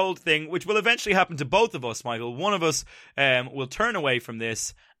age-old thing, which will eventually happen to both of us, Michael. One of us will turn away from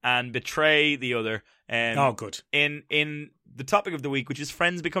this and betray the other. Oh, good. In the topic of the week, which is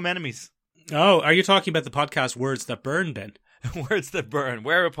friends become enemies. Oh, are you talking about the podcast Words That Burn, Ben? Words That Burn.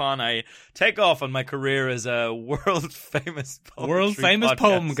 Whereupon I take off on my career as a world-famous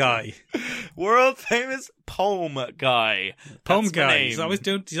poem guy. World-famous poem guy. Poem guy. He's always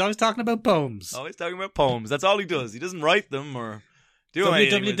talking about poems. Always talking about poems. That's all he does. He doesn't write them or do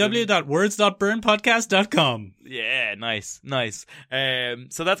anything. www.words.burnpodcast.com. Yeah, nice.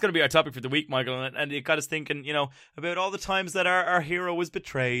 So that's going to be our topic for the week, Michael. And it got us thinking, about all the times that our hero was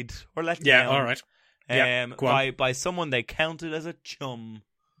betrayed or let down. Yeah, all right. By someone they counted as a chum.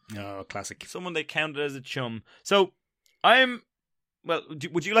 Oh, classic. Someone they counted as a chum. So,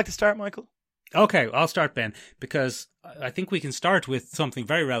 would you like to start, Michael? Okay, I'll start, Ben, because I think we can start with something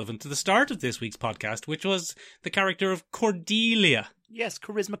very relevant to the start of this week's podcast, which was the character of Cordelia. Yes,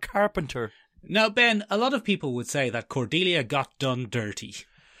 Charisma Carpenter. Now, Ben, a lot of people would say that Cordelia got done dirty.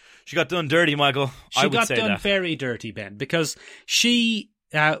 She got done dirty, Michael. She got done very dirty, Ben, because she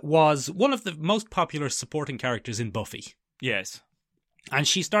was one of the most popular supporting characters in Buffy. Yes. And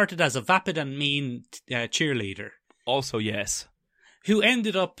she started as a vapid and mean cheerleader. Also, yes. Who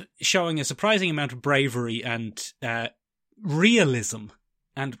ended up showing a surprising amount of bravery and realism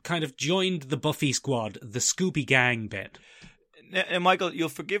and kind of joined the Buffy squad, the Scooby Gang, Ben. Now, Michael, you'll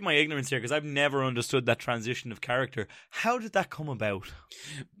forgive my ignorance here because I've never understood that transition of character. How did that come about?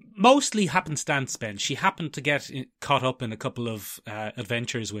 Mostly happenstance, Ben. She happened to get caught up in a couple of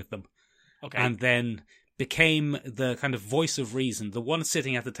adventures with them. Okay. And then became the kind of voice of reason, the one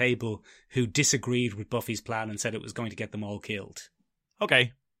sitting at the table who disagreed with Buffy's plan and said it was going to get them all killed.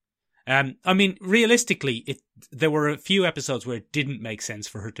 Okay. I mean, realistically, there were a few episodes where it didn't make sense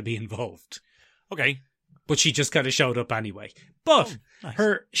for her to be involved. Okay. But she just kind of showed up anyway. But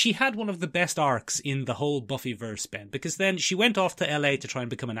nice. She had one of the best arcs in the whole Buffyverse, Ben, because then she went off to LA to try and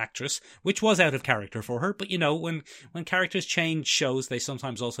become an actress, which was out of character for her. But, when characters change shows, they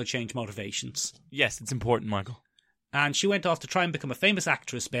sometimes also change motivations. Yes, it's important, Michael. And she went off to try and become a famous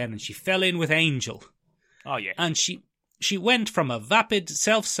actress, Ben, and she fell in with Angel. Oh, yeah. And she went from a vapid,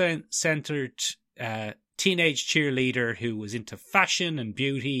 self-centered teenage cheerleader who was into fashion and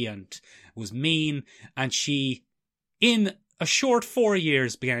beauty and was mean, and she, in a short 4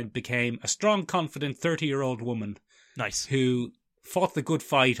 years, became a strong, confident 30-year-old woman. Nice. Who fought the good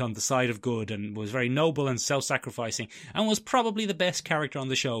fight on the side of good and was very noble and self-sacrificing and was probably the best character on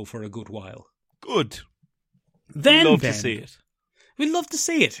the show for a good while. Good. Then, We'd love Ben, to see it. We'd love to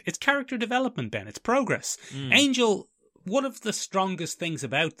see it. It's character development, Ben. It's progress. Angel, one of the strongest things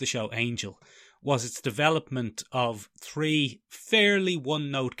about the show Angel was its development of 3 fairly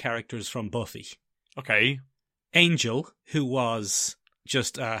one-note characters from Buffy. Okay. Angel, who was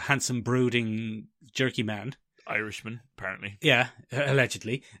just a handsome, brooding, jerky man. Irishman, apparently. Yeah,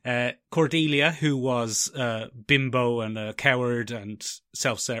 allegedly. Cordelia, who was bimbo and a coward and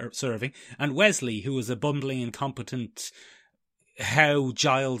self-serving. And Wesley, who was a bumbling, incompetent, how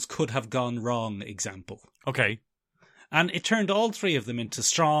Giles could have gone wrong example. Okay. And it turned all three of them into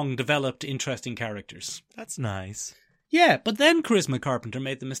strong, developed, interesting characters. That's nice. Yeah, but then Charisma Carpenter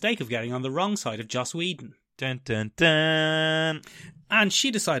made the mistake of getting on the wrong side of Joss Whedon. Dun, dun, dun. And she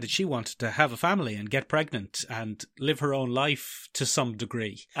decided she wanted to have a family and get pregnant and live her own life to some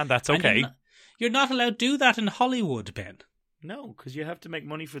degree. And that's okay. And you're not allowed to do that in Hollywood, Ben. No, because you have to make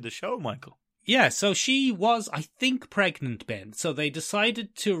money for the show, Michael. Yeah, so she was, I think, pregnant, Ben. So they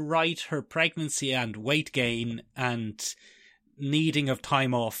decided to write her pregnancy and weight gain and needing of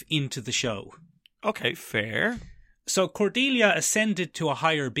time off into the show. Okay, fair. So Cordelia ascended to a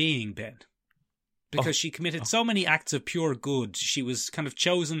higher being, Ben. Because she committed so many acts of pure good, she was kind of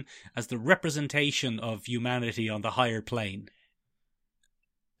chosen as the representation of humanity on the higher plane.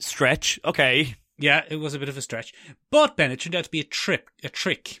 Stretch, okay. Yeah, it was a bit of a stretch. But, Ben, it turned out to be a trick.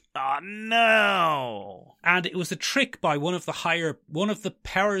 Oh, no. And it was a trick by one of the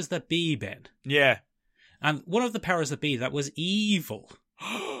powers that be, Ben. Yeah. And one of the powers that be that was evil.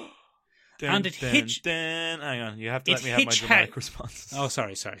 And it hitched. Hang on, you have to let me have my dramatic response. Oh,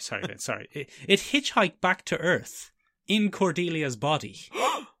 sorry, Ben, sorry. It hitchhiked back to Earth in Cordelia's body.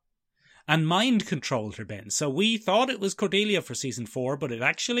 And mind controlled her, Ben. So we thought it was Cordelia for season 4, but it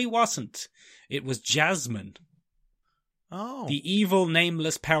actually wasn't. It was Jasmine. Oh. The evil,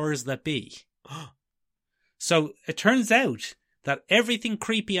 nameless powers that be. So it turns out that everything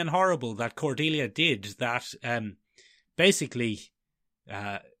creepy and horrible that Cordelia did that basically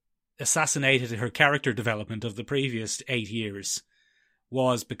assassinated her character development of the previous 8 years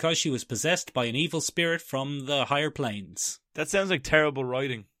was because she was possessed by an evil spirit from the higher planes. That sounds like terrible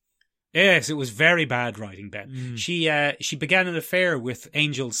writing. Yes, it was very bad writing, Ben. She began an affair with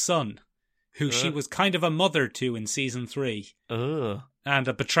Angel's son, who she was kind of a mother to in season 3. And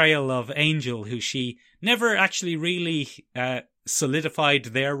a betrayal of Angel, who she never actually really solidified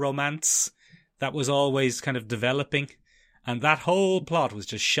their romance. That was always kind of developing. And that whole plot was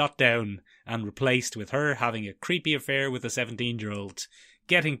just shot down and replaced with her having a creepy affair with a 17-year-old,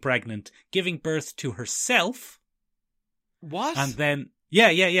 getting pregnant, giving birth to herself. What? And then,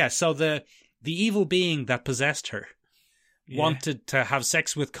 yeah. So the evil being that possessed her wanted to have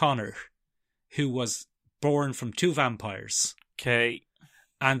sex with Connor, who was born from 2 vampires. Okay.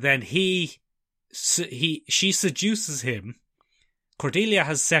 And then she seduces him. Cordelia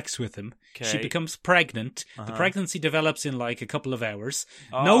has sex with him. Okay. She becomes pregnant. The pregnancy develops in like a couple of hours.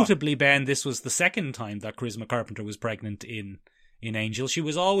 Notably, Ben, this was the second time that Charisma Carpenter was pregnant in Angel. She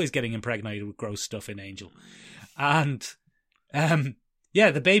was always getting impregnated with gross stuff in Angel. And,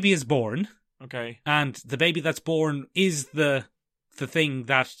 the baby is born. Okay. And the baby that's born is the thing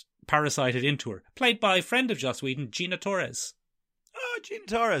that parasited into her. Played by a friend of Joss Whedon, Gina Torres. Oh, Gina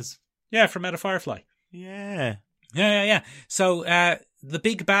Torres. Yeah, from Out of Firefly. Yeah. Yeah. So, the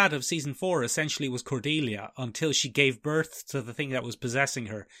big bad of season 4 essentially was Cordelia until she gave birth to the thing that was possessing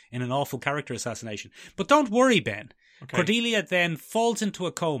her in an awful character assassination. But don't worry, Ben. Okay. Cordelia then falls into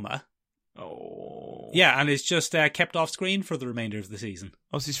a coma. Oh. Yeah, and is just kept off screen for the remainder of the season.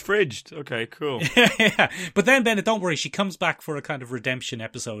 Oh, she's fridged. Okay, cool. Yeah. But then, Ben, don't worry. She comes back for a kind of redemption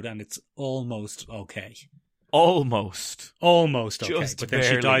episode and it's almost okay. Almost okay. Just but then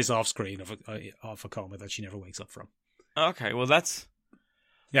barely. she dies off screen of a coma that she never wakes up from. Okay, well that's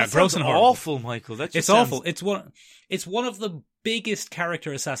gross and horrible. Awful, Michael. It's awful. It's one of the biggest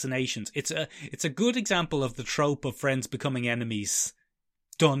character assassinations. It's a good example of the trope of friends becoming enemies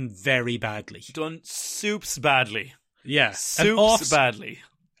done very badly. Done soups badly. Yeah, badly.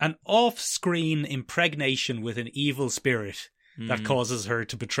 An off-screen impregnation with an evil spirit that causes her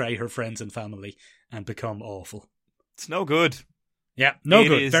to betray her friends and family and become awful. It's no good. Yeah, no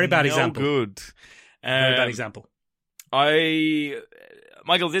good. Very bad example. Good. Very bad example.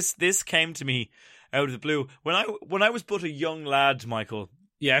 Michael, this came to me out of the blue when I was but a young lad, Michael.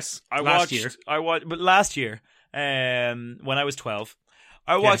 Yes, last year, when I was 12,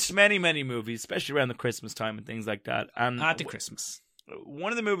 I watched many movies, especially around the Christmas time and things like that. And after Christmas,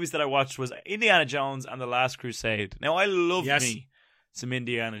 one of the movies that I watched was Indiana Jones and the Last Crusade. Now, I love me some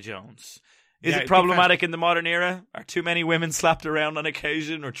Indiana Jones. Is it problematic in the modern era? Are too many women slapped around on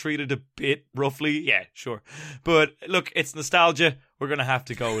occasion or treated a bit roughly? Yeah, sure. But look, it's nostalgia. We're going to have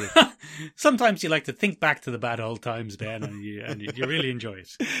to go with it. Sometimes you like to think back to the bad old times, Ben, and you really enjoy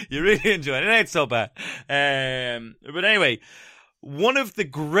it. You really enjoy it. It ain't so bad. But anyway, one of the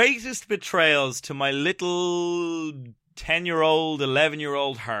greatest betrayals to my little 10-year-old,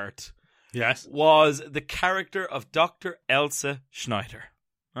 11-year-old heart Yes. was the character of Dr. Elsa Schneider.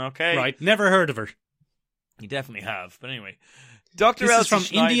 Okay? Right. Never heard of her. You definitely have. But anyway, Dr. This Elsa is from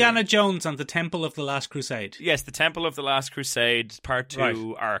Schneider, Indiana Jones and the Temple of the Last Crusade. Yes, the Temple of the Last Crusade, Part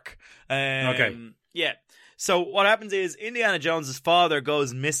 2 arc. Okay. Yeah. So what happens is Indiana Jones' father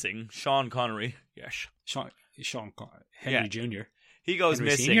goes missing, Sean Connery. Yes. Sean Connery. Henry Jr. He goes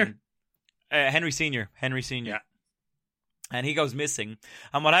Henry missing. Senior? Henry Senior. Yeah. And he goes missing.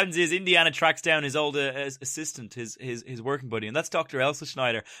 And what happens is Indiana tracks down his old assistant, his working buddy, and that's Dr. Elsa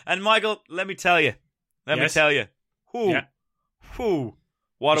Schneider. And Michael, let me tell you. Whew. Yeah. Whew.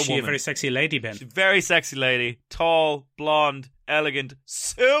 What a Is she woman. a very sexy lady, Ben? She's a very sexy lady. Tall, blonde, elegant,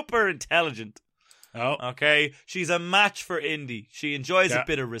 super intelligent. Oh. Okay? She's a match for Indy. She enjoys a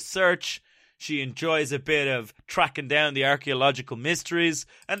bit of research. She enjoys a bit of tracking down the archaeological mysteries.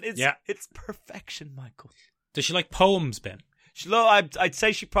 And it's perfection, Michael. Does she like poems, Ben? I'd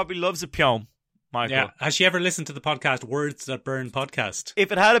say she probably loves a poem, Michael. Yeah. Has she ever listened to the podcast Words That Burn podcast?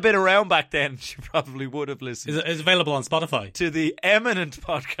 If it had been around back then, she probably would have listened. It's available on Spotify. To the eminent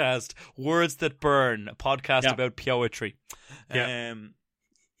podcast Words That Burn, a podcast about poetry. Yeah.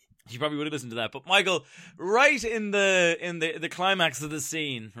 She probably would have listened to that. But Michael, right in the climax of the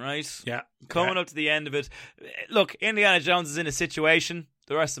scene, right? Yeah. Coming up to the end of it. Look, Indiana Jones is in a situation.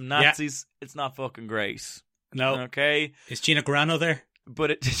 There are some Nazis. Yeah. It's not fucking great. No. Okay. Is Gina Carano there?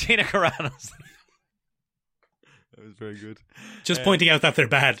 But Gina Carano's. That was very good. Just pointing out that they're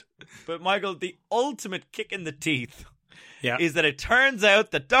bad. But Michael, the ultimate kick in the teeth is that it turns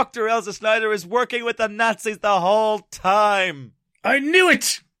out that Dr. Elsa Schneider is working with the Nazis the whole time. I knew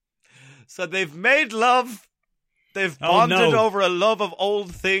it! So they've made love. They've bonded over a love of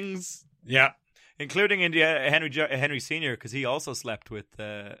old things. Yeah. Including Henry Senior, because he also slept with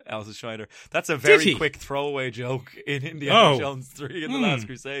Elsa Schneider. That's a very quick throwaway joke in Indiana Jones 3 in The Last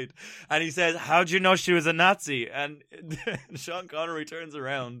Crusade. And he says, how'd you know she was a Nazi? And Sean Connery turns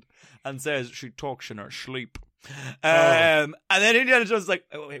around and says, she talks in her sleep. And then Indiana Jones is like,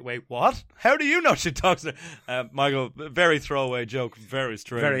 wait, what? How do you know she talks? Michael, very throwaway joke, very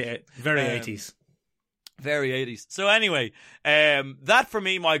strange. Very 80s. Very 80s. So anyway, that for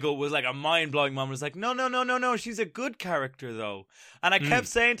me, Michael, was like a mind-blowing moment. It was like, no, she's a good character, though. And I kept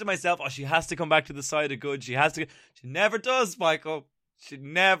saying to myself, she has to come back to the side of good. She never does, Michael. She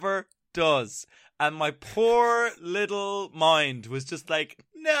never does. And my poor little mind was just like,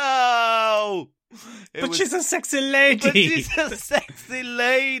 no! She's a sexy lady. But she's a sexy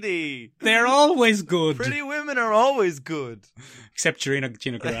lady. They're always good. Pretty women are always good. Except Gina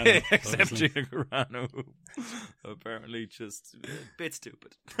Carano. Except Gina Carano. Apparently just a bit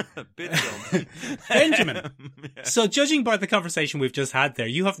stupid. A bit dumb. Benjamin. So judging by the conversation we've just had there,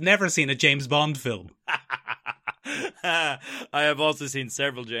 you have never seen a James Bond film. I have also seen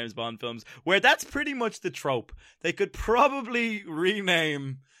several James Bond films where that's pretty much the trope. They could probably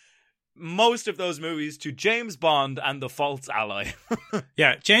rename most of those movies to James Bond and the False Ally.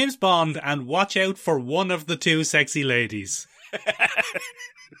 Yeah, James Bond and watch out for one of the two sexy ladies.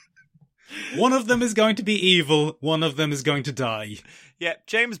 One of them is going to be evil, one of them is going to die. Yeah,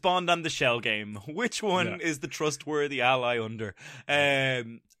 James Bond and the Shell Game. Which one is the trustworthy ally under?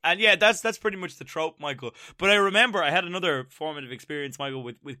 And yeah, that's pretty much the trope, Michael. But I remember I had another formative experience, Michael,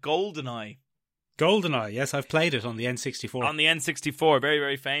 with GoldenEye. GoldenEye, yes, I've played it on the N64. On the N64, very,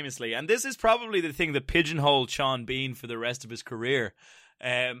 very famously. And this is probably the thing that pigeonholed Sean Bean for the rest of his career.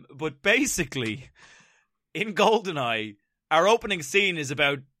 But basically, in GoldenEye, our opening scene is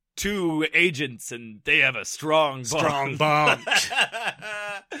about two agents and they have a strong bond.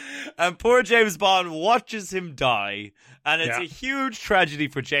 And poor James Bond watches him die. And it's a huge tragedy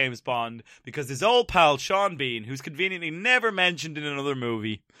for James Bond because his old pal Sean Bean, who's conveniently never mentioned in another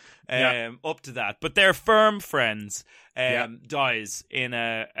movie, up to that, but they're firm friends, dies in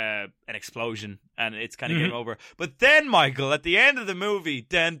an explosion, and it's kind of game over. But then, Michael, at the end of the movie,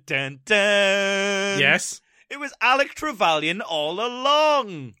 dun dun dun, yes, it was Alec Trevelyan all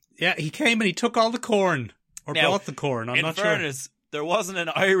along. Yeah, he came and he took all the corn, or brought the corn. I'm not sure. In fairness, there wasn't an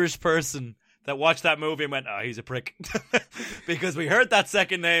Irish person that watched that movie and went, he's a prick. Because we heard that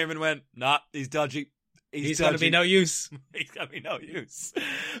second name and went, nah, he's dodgy. He's going to be no use. He's going to be no use.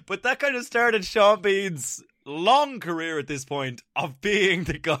 But that kind of started Sean Bean's long career at this point of being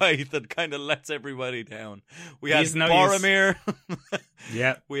the guy that kind of lets everybody down. We had Boromir.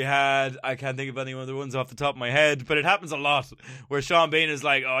 Yeah. We had, I can't think of any other ones off the top of my head, but it happens a lot where Sean Bean is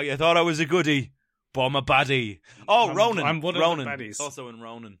like, you thought I was a goodie, but I'm a baddie. Ronan. I'm one of the baddies. Also in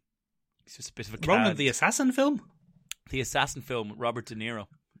Ronan. He's just a bit of a cad. Ronan the Assassin film? The Assassin film with Robert De Niro.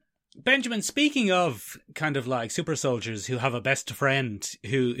 Benjamin, speaking of kind of like super soldiers who have a best friend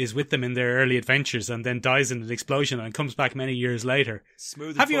who is with them in their early adventures and then dies in an explosion and comes back many years later.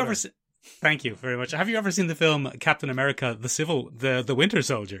 Smooth. Have you ever seen... Thank you very much. Have you ever seen the film Captain America, the Winter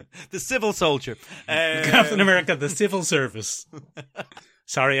Soldier? The Civil Soldier. Captain America, the Civil Service.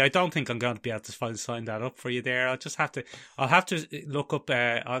 Sorry, I don't think I'm going to be able to sign that up for you there. I'll have to look up,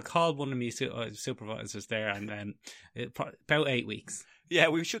 I'll call one of my supervisors there and about 8 weeks. Yeah,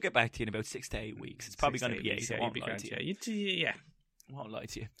 we should get back to you in about 6 to 8 weeks. It's probably going to be 8. Yeah, I won't lie to you. Yeah. I won't lie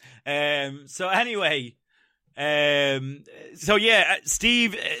to you. So anyway, Steve.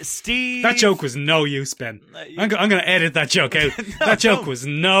 That joke was no use, Ben. I'm going to edit that joke out. That joke was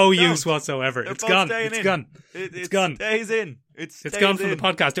no use whatsoever. It's gone. It's gone. It's gone. Stays in. It's gone from the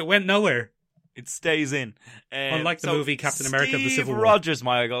podcast. It went nowhere. It stays in. Unlike the movie Captain America: The Civil War. Steve Rogers,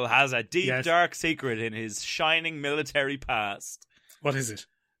 Michael, has a deep, dark secret in his shining military past. What is it?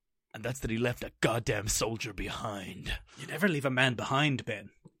 And that's that he left a goddamn soldier behind. You never leave a man behind,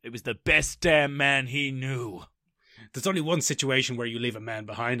 Ben. It was the best damn man he knew. There's only one situation where you leave a man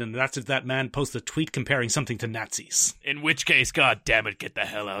behind, and that's if that man posts a tweet comparing something to Nazis. In which case, god damn it, get the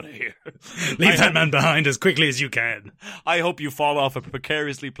hell out of here. Leave that man behind as quickly as you can. I hope you fall off a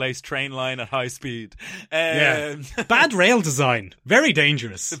precariously placed train line at high speed. Bad rail design. Very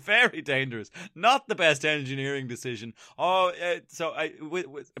dangerous. Very dangerous. Not the best engineering decision. Before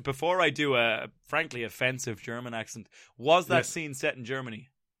I do a frankly offensive German accent, was that scene set in Germany?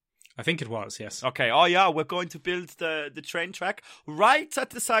 I think it was, yes. Okay. Oh, yeah, we're going to build the train track right at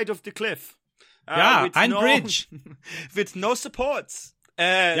the side of the cliff. Bridge. With no supports.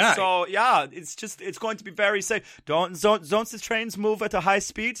 So, it's going to be very safe. Don't the trains move at a high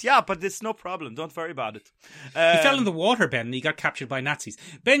speed? Yeah, but it's no problem. Don't worry about it. He fell in the water, Ben, and he got captured by Nazis.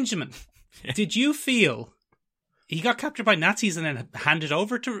 Benjamin, did you feel he got captured by Nazis and then handed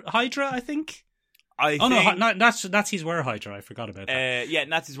over to Hydra, I think? Nazis were Hydra. I forgot about that.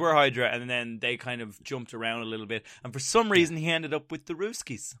 Nazis were Hydra, and then they kind of jumped around a little bit. And for some reason, he ended up with the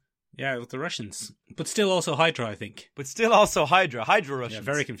Ruskies. Yeah, with the Russians. But still also Hydra, I think. Hydra Russians. Yeah,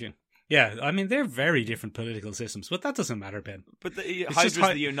 very confusing. Yeah, I mean, they're very different political systems, but that doesn't matter, Ben. But Hydra's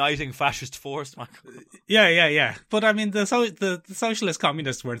the uniting fascist force, Michael. Yeah. But I mean, the socialist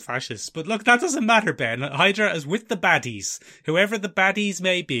communists weren't fascists. But look, that doesn't matter, Ben. Hydra is with the baddies. Whoever the baddies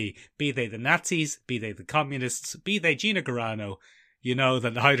may be they the Nazis, be they the communists, be they Gina Carano, you know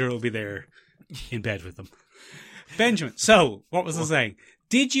that Hydra will be there in bed with them. Benjamin, so, what was I saying?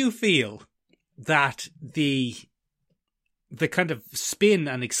 Did you feel that the kind of spin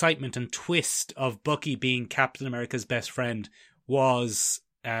and excitement and twist of Bucky being Captain America's best friend was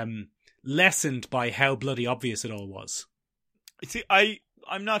lessened by how bloody obvious it all was? See,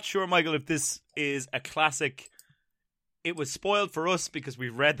 I'm not sure, Michael, if this is a classic. It was spoiled for us because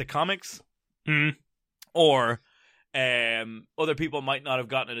we've read the comics, or other people might not have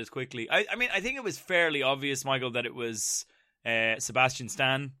gotten it as quickly. I mean, I think it was fairly obvious, Michael, that it was Sebastian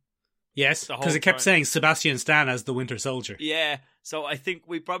Stan. Yes, because it kept saying Sebastian Stan as the Winter Soldier. Yeah, so I think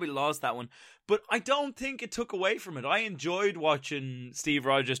we probably lost that one. But I don't think it took away from it. I enjoyed watching Steve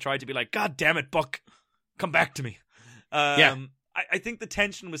Rogers try to be like, God damn it, Buck, come back to me. I think the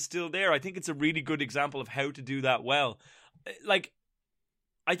tension was still there. I think it's a really good example of how to do that well. Like,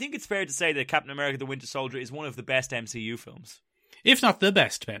 I think it's fair to say that Captain America the Winter Soldier is one of the best MCU films. If not the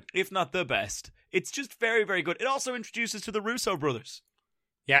best, Ben. If not the best. It's just very, very good. It also introduces to the Russo brothers.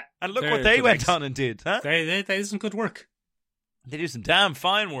 Yeah. And look what they went on and did, huh? They did some good work. They do some damn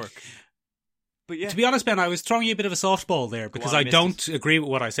fine work. But yeah. To be honest, Ben, I was throwing you a bit of a softball there because I don't agree with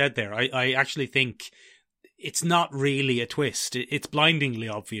what I said there. I actually think it's not really a twist. It's blindingly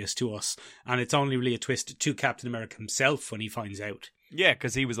obvious to us, and it's only really a twist to Captain America himself when he finds out. Yeah,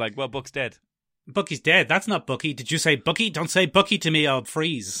 because he was like, well, Buck's dead. Bucky's dead. That's not Bucky. Did you say Bucky? Don't say Bucky to me. I'll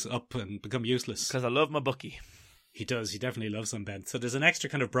freeze up and become useless. Because I love my Bucky. He does. He definitely loves him, Ben. So there's an extra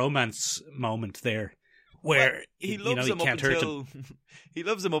kind of bromance moment there where he loves him can't hurt him. He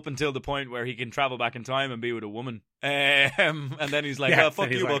loves him up until the point where he can travel back in time and be with a woman. And then he's like, well,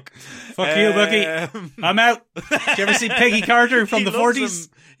 fuck you, Buck. Fuck you, Bucky. I'm out. Did you ever see Peggy Carter from the 40s?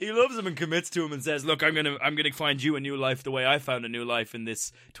 He loves him and commits to him and says, look, I'm gonna find you a new life the way I found a new life in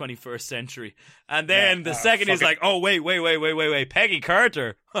this 21st century. And then the second he's like, oh, wait. Peggy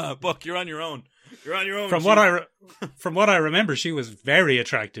Carter. Buck, you're on your own. You're on your own. From what I remember, she was very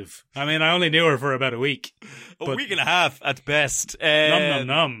attractive. I mean, I only knew her for about a week. A week and a half at best.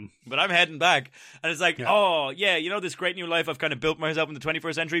 Num. But I'm heading back. And it's like, you know this great new life I've kind of built myself in the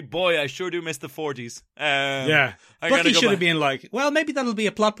 21st century? Boy, I sure do miss the 40s. Bucky should have been like, well, maybe that'll be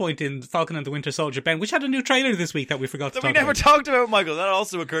a plot point in Falcon and the Winter Soldier, Ben, which had a new trailer this week that we forgot to talk about. We never talked about, Michael. That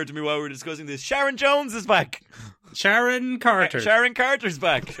also occurred to me while we were discussing this. Sharon Jones is back. Sharon Carter. Sharon Carter's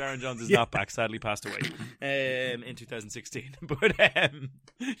back. Sharon Jones is not back. Sadly passed away in 2016. But Sharon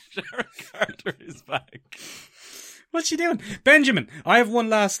Carter is back. What's she doing? Benjamin, I have one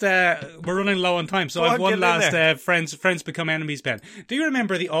last... we're running low on time, so I have one last Friends Become Enemies, Ben. Do you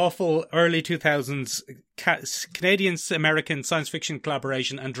remember the awful early 2000s Canadian-American science fiction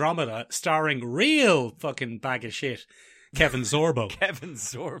collaboration Andromeda starring real fucking bag of shit, Kevin Sorbo? Kevin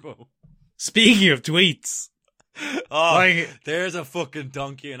Sorbo. Speaking of tweets... there's a fucking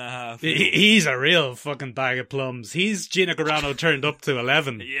donkey and a half. He's a real fucking bag of plums. He's Gina Carano turned up to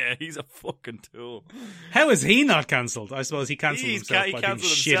 11. Yeah, he's a fucking tool. How is he not cancelled? I suppose he cancelled himself by being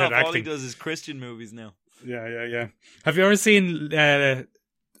shit at acting. All he does is Christian movies now. Yeah. Have you ever seen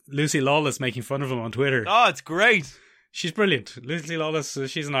Lucy Lawless making fun of him on Twitter? Oh, it's great. She's brilliant. Lucy Lawless,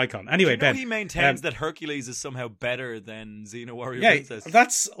 she's an icon. Anyway, Ben. He maintains that Hercules is somehow better than Xena Warrior Princess.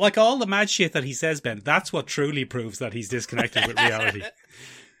 That's like all the mad shit that he says, Ben. That's what truly proves that he's disconnected with reality.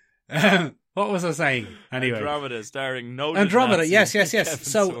 What was I saying? Anyway. Andromeda, starring no Andromeda, Nazi, yes.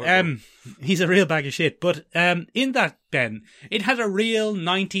 So, he's a real bag of shit. But in that, Ben, it had a real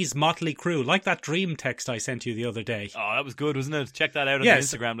 90s motley crew, like that dream text I sent you the other day. Oh, that was good, wasn't it? Check that out on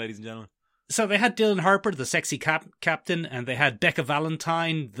Instagram, ladies and gentlemen. So they had Dylan Harper, the sexy captain, and they had Becca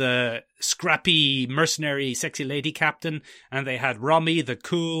Valentine, the scrappy mercenary sexy lady captain, and they had Romy, the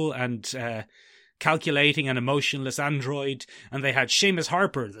cool and calculating and emotionless android, and they had Seamus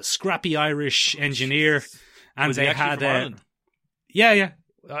Harper, the scrappy Irish engineer, and was they he had from Ireland?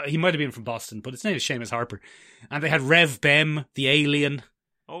 He might have been from Boston, but his name is Seamus Harper, and they had Rev Bem, the alien,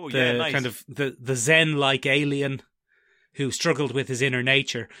 nice. Kind of the Zen-like alien who struggled with his inner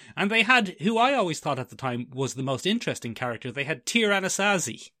nature. And they had, who I always thought at the time was the most interesting character, they had Tyr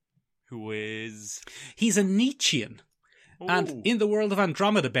Anasazi. Who is? He's a Nietzschean. Ooh. And in the world of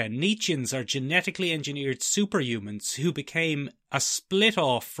Andromeda, Ben, Nietzscheans are genetically engineered superhumans who became a split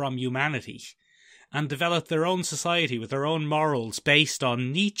off from humanity and developed their own society with their own morals based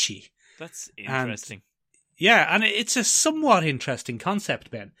on Nietzsche. That's interesting. And it's a somewhat interesting concept,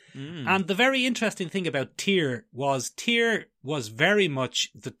 Ben. And the very interesting thing about Tyr was very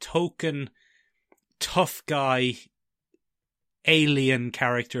much the token tough guy alien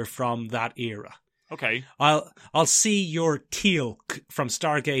character from that era. Okay. I'll see your Teal'c from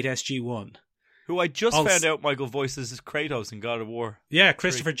Stargate SG-1. Who I just found out Michael voices is Kratos in God of War. Yeah,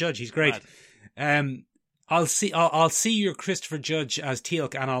 Christopher Judge, he's great. I'll see your Christopher Judge as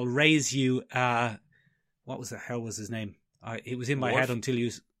Teal'c, and I'll raise you what the hell was his name? It was in my head until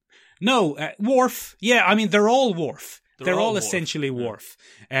you... No, Worf. Yeah, I mean, they're all Worf. They're all essentially Worf.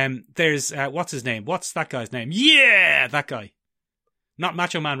 There's, what's his name? What's that guy's name? Yeah, that guy. Not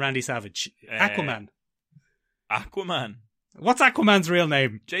Macho Man Randy Savage. Aquaman. Aquaman? What's Aquaman's real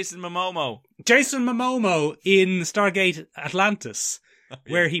name? Jason Momoa. Jason Momoa in Stargate Atlantis.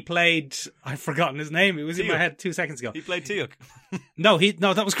 Where he played, I've forgotten his name. It was Teal'c. In my head 2 seconds ago. He played Teal'c. No,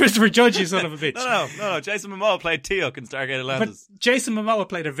 that was Christopher Judge, you son of a bitch. No. Jason Momoa played Teal'c in Stargate Atlantis. But Jason Momoa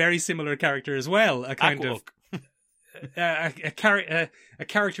played a very similar character as well. A kind of a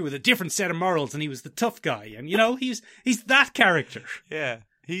character with a different set of morals, and he was the tough guy. And he's that character. Yeah,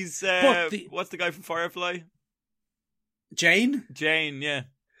 he's what's the guy from Firefly? Jane, yeah.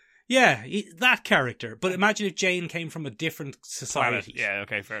 Yeah, that character. But imagine if Jane came from a different society. Yeah,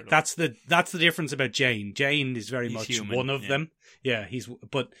 okay, fair enough. That's the difference about Jane. Jane is very much human, one of them. Yeah,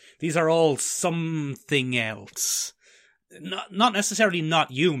 but these are all something else. Not necessarily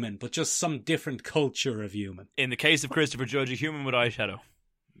not human, but just some different culture of human. In the case of Christopher Judge, a human with eyeshadow.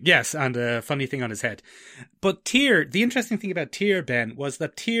 Yes, and a funny thing on his head. But Tyr, the interesting thing about Tyr, Ben, was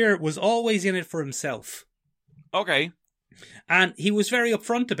that Tyr was always in it for himself. Okay. And he was very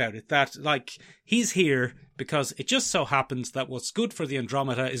upfront about it, that, he's here because it just so happens that what's good for the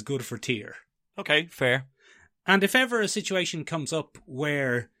Andromeda is good for Tyr. Okay, fair. And if ever a situation comes up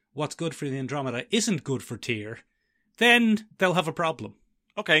where what's good for the Andromeda isn't good for Tyr, then they'll have a problem.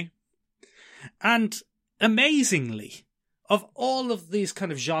 Okay. And amazingly, of all of these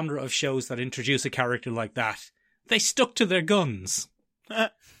kind of genre of shows that introduce a character like that, they stuck to their guns.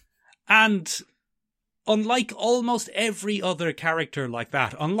 And unlike almost every other character like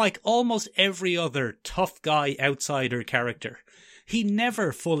that, unlike almost every other tough guy outsider character, he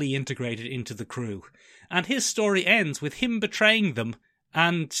never fully integrated into the crew. And his story ends with him betraying them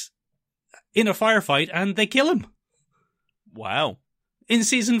and in a firefight, and they kill him. Wow. In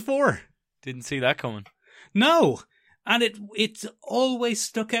season 4. Didn't see that coming. No. And it always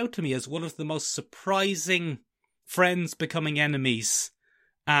stuck out to me as one of the most surprising friends becoming enemies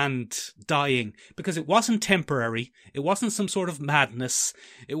and dying, because it wasn't temporary, it wasn't some sort of madness,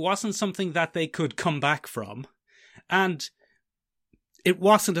 it wasn't something that they could come back from, and it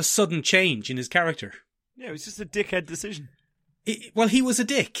wasn't a sudden change in his character. Yeah, it was just a dickhead decision. Well, he was a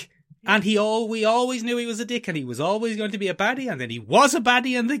dick, and we always knew he was a dick, and he was always going to be a baddie, and then he was a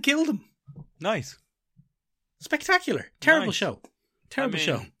baddie, and they killed him. Nice. Spectacular. Terrible show.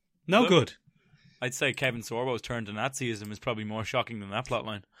 Show. No good. I'd say Kevin Sorbo's turn to Nazism is probably more shocking than that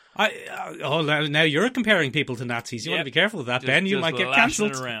plotline. Now you're comparing people to Nazis. You want to be careful of that, Ben. You might get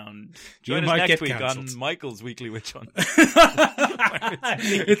cancelled. Join us next week on Michael's Weekly Witch Hunt.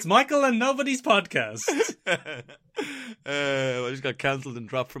 It's Michael and Nobody's podcast. I just got cancelled and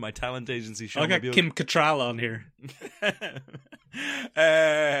dropped from my talent agency show. I got Kim Cattrall on here.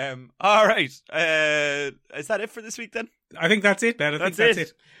 All right. Is that it for this week then? I think that's it, Ben. I think that's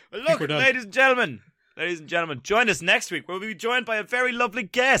it. Well, look, ladies and gentlemen, join us next week. We'll be joined by a very lovely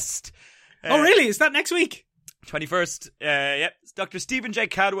guest. Oh, really? Is that next week? 21st. Yep. Dr. Stephen J.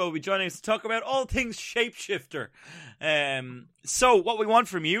 Cadwell will be joining us to talk about all things shapeshifter. So what we want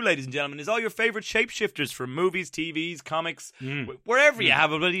from you, ladies and gentlemen, is all your favourite shapeshifters from movies, TVs, comics, wherever you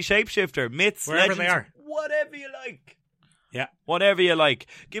have a bloody shapeshifter, myths, wherever legends, they are. whatever you like. Yeah. Whatever you like.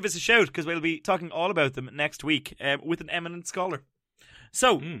 Give us a shout, because we'll be talking all about them next week with an eminent scholar.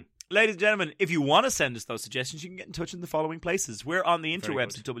 So, ladies and gentlemen, if you want to send us those suggestions, you can get in touch in the following places. We're on the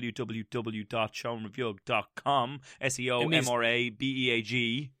interwebs at www.seomrabeag.com,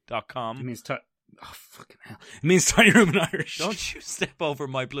 SEOMRABEAG.com. It means oh, fucking hell. It means tiny room in Irish. Don't you step over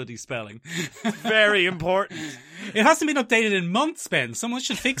my bloody spelling. It's very important. It hasn't been updated in months, Ben. Someone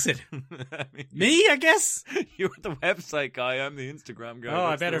should fix it. Me, I guess? You're the website guy. I'm the Instagram guy. Oh,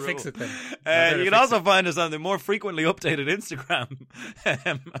 I better fix it then. You can also find us on the more frequently updated Instagram.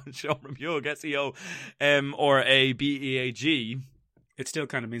 Seomrabeag, SEOMRABEAG. It still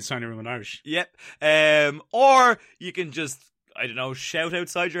kind of means tiny room in Irish. Yep. Or you can just, I don't know, shout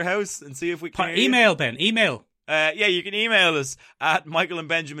outside your house and see if we can email, Ben. Email. Yeah, you can email us at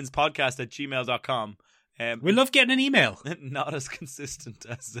michaelandbenjaminspodcast@gmail.com. We love getting an email. Not as consistent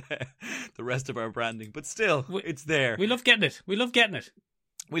as the rest of our branding, but still, it's there. We love getting it. We love getting it.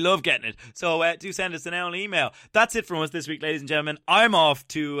 So do send us an email. That's it from us this week, ladies and gentlemen. I'm off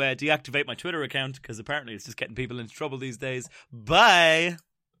to deactivate my Twitter account, because apparently it's just getting people into trouble these days. Bye.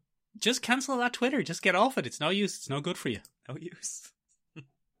 Just cancel that Twitter. Just get off it. It's no use. It's no good for you. No use.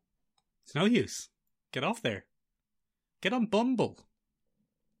 It's no use. Get off there. Get on Bumble.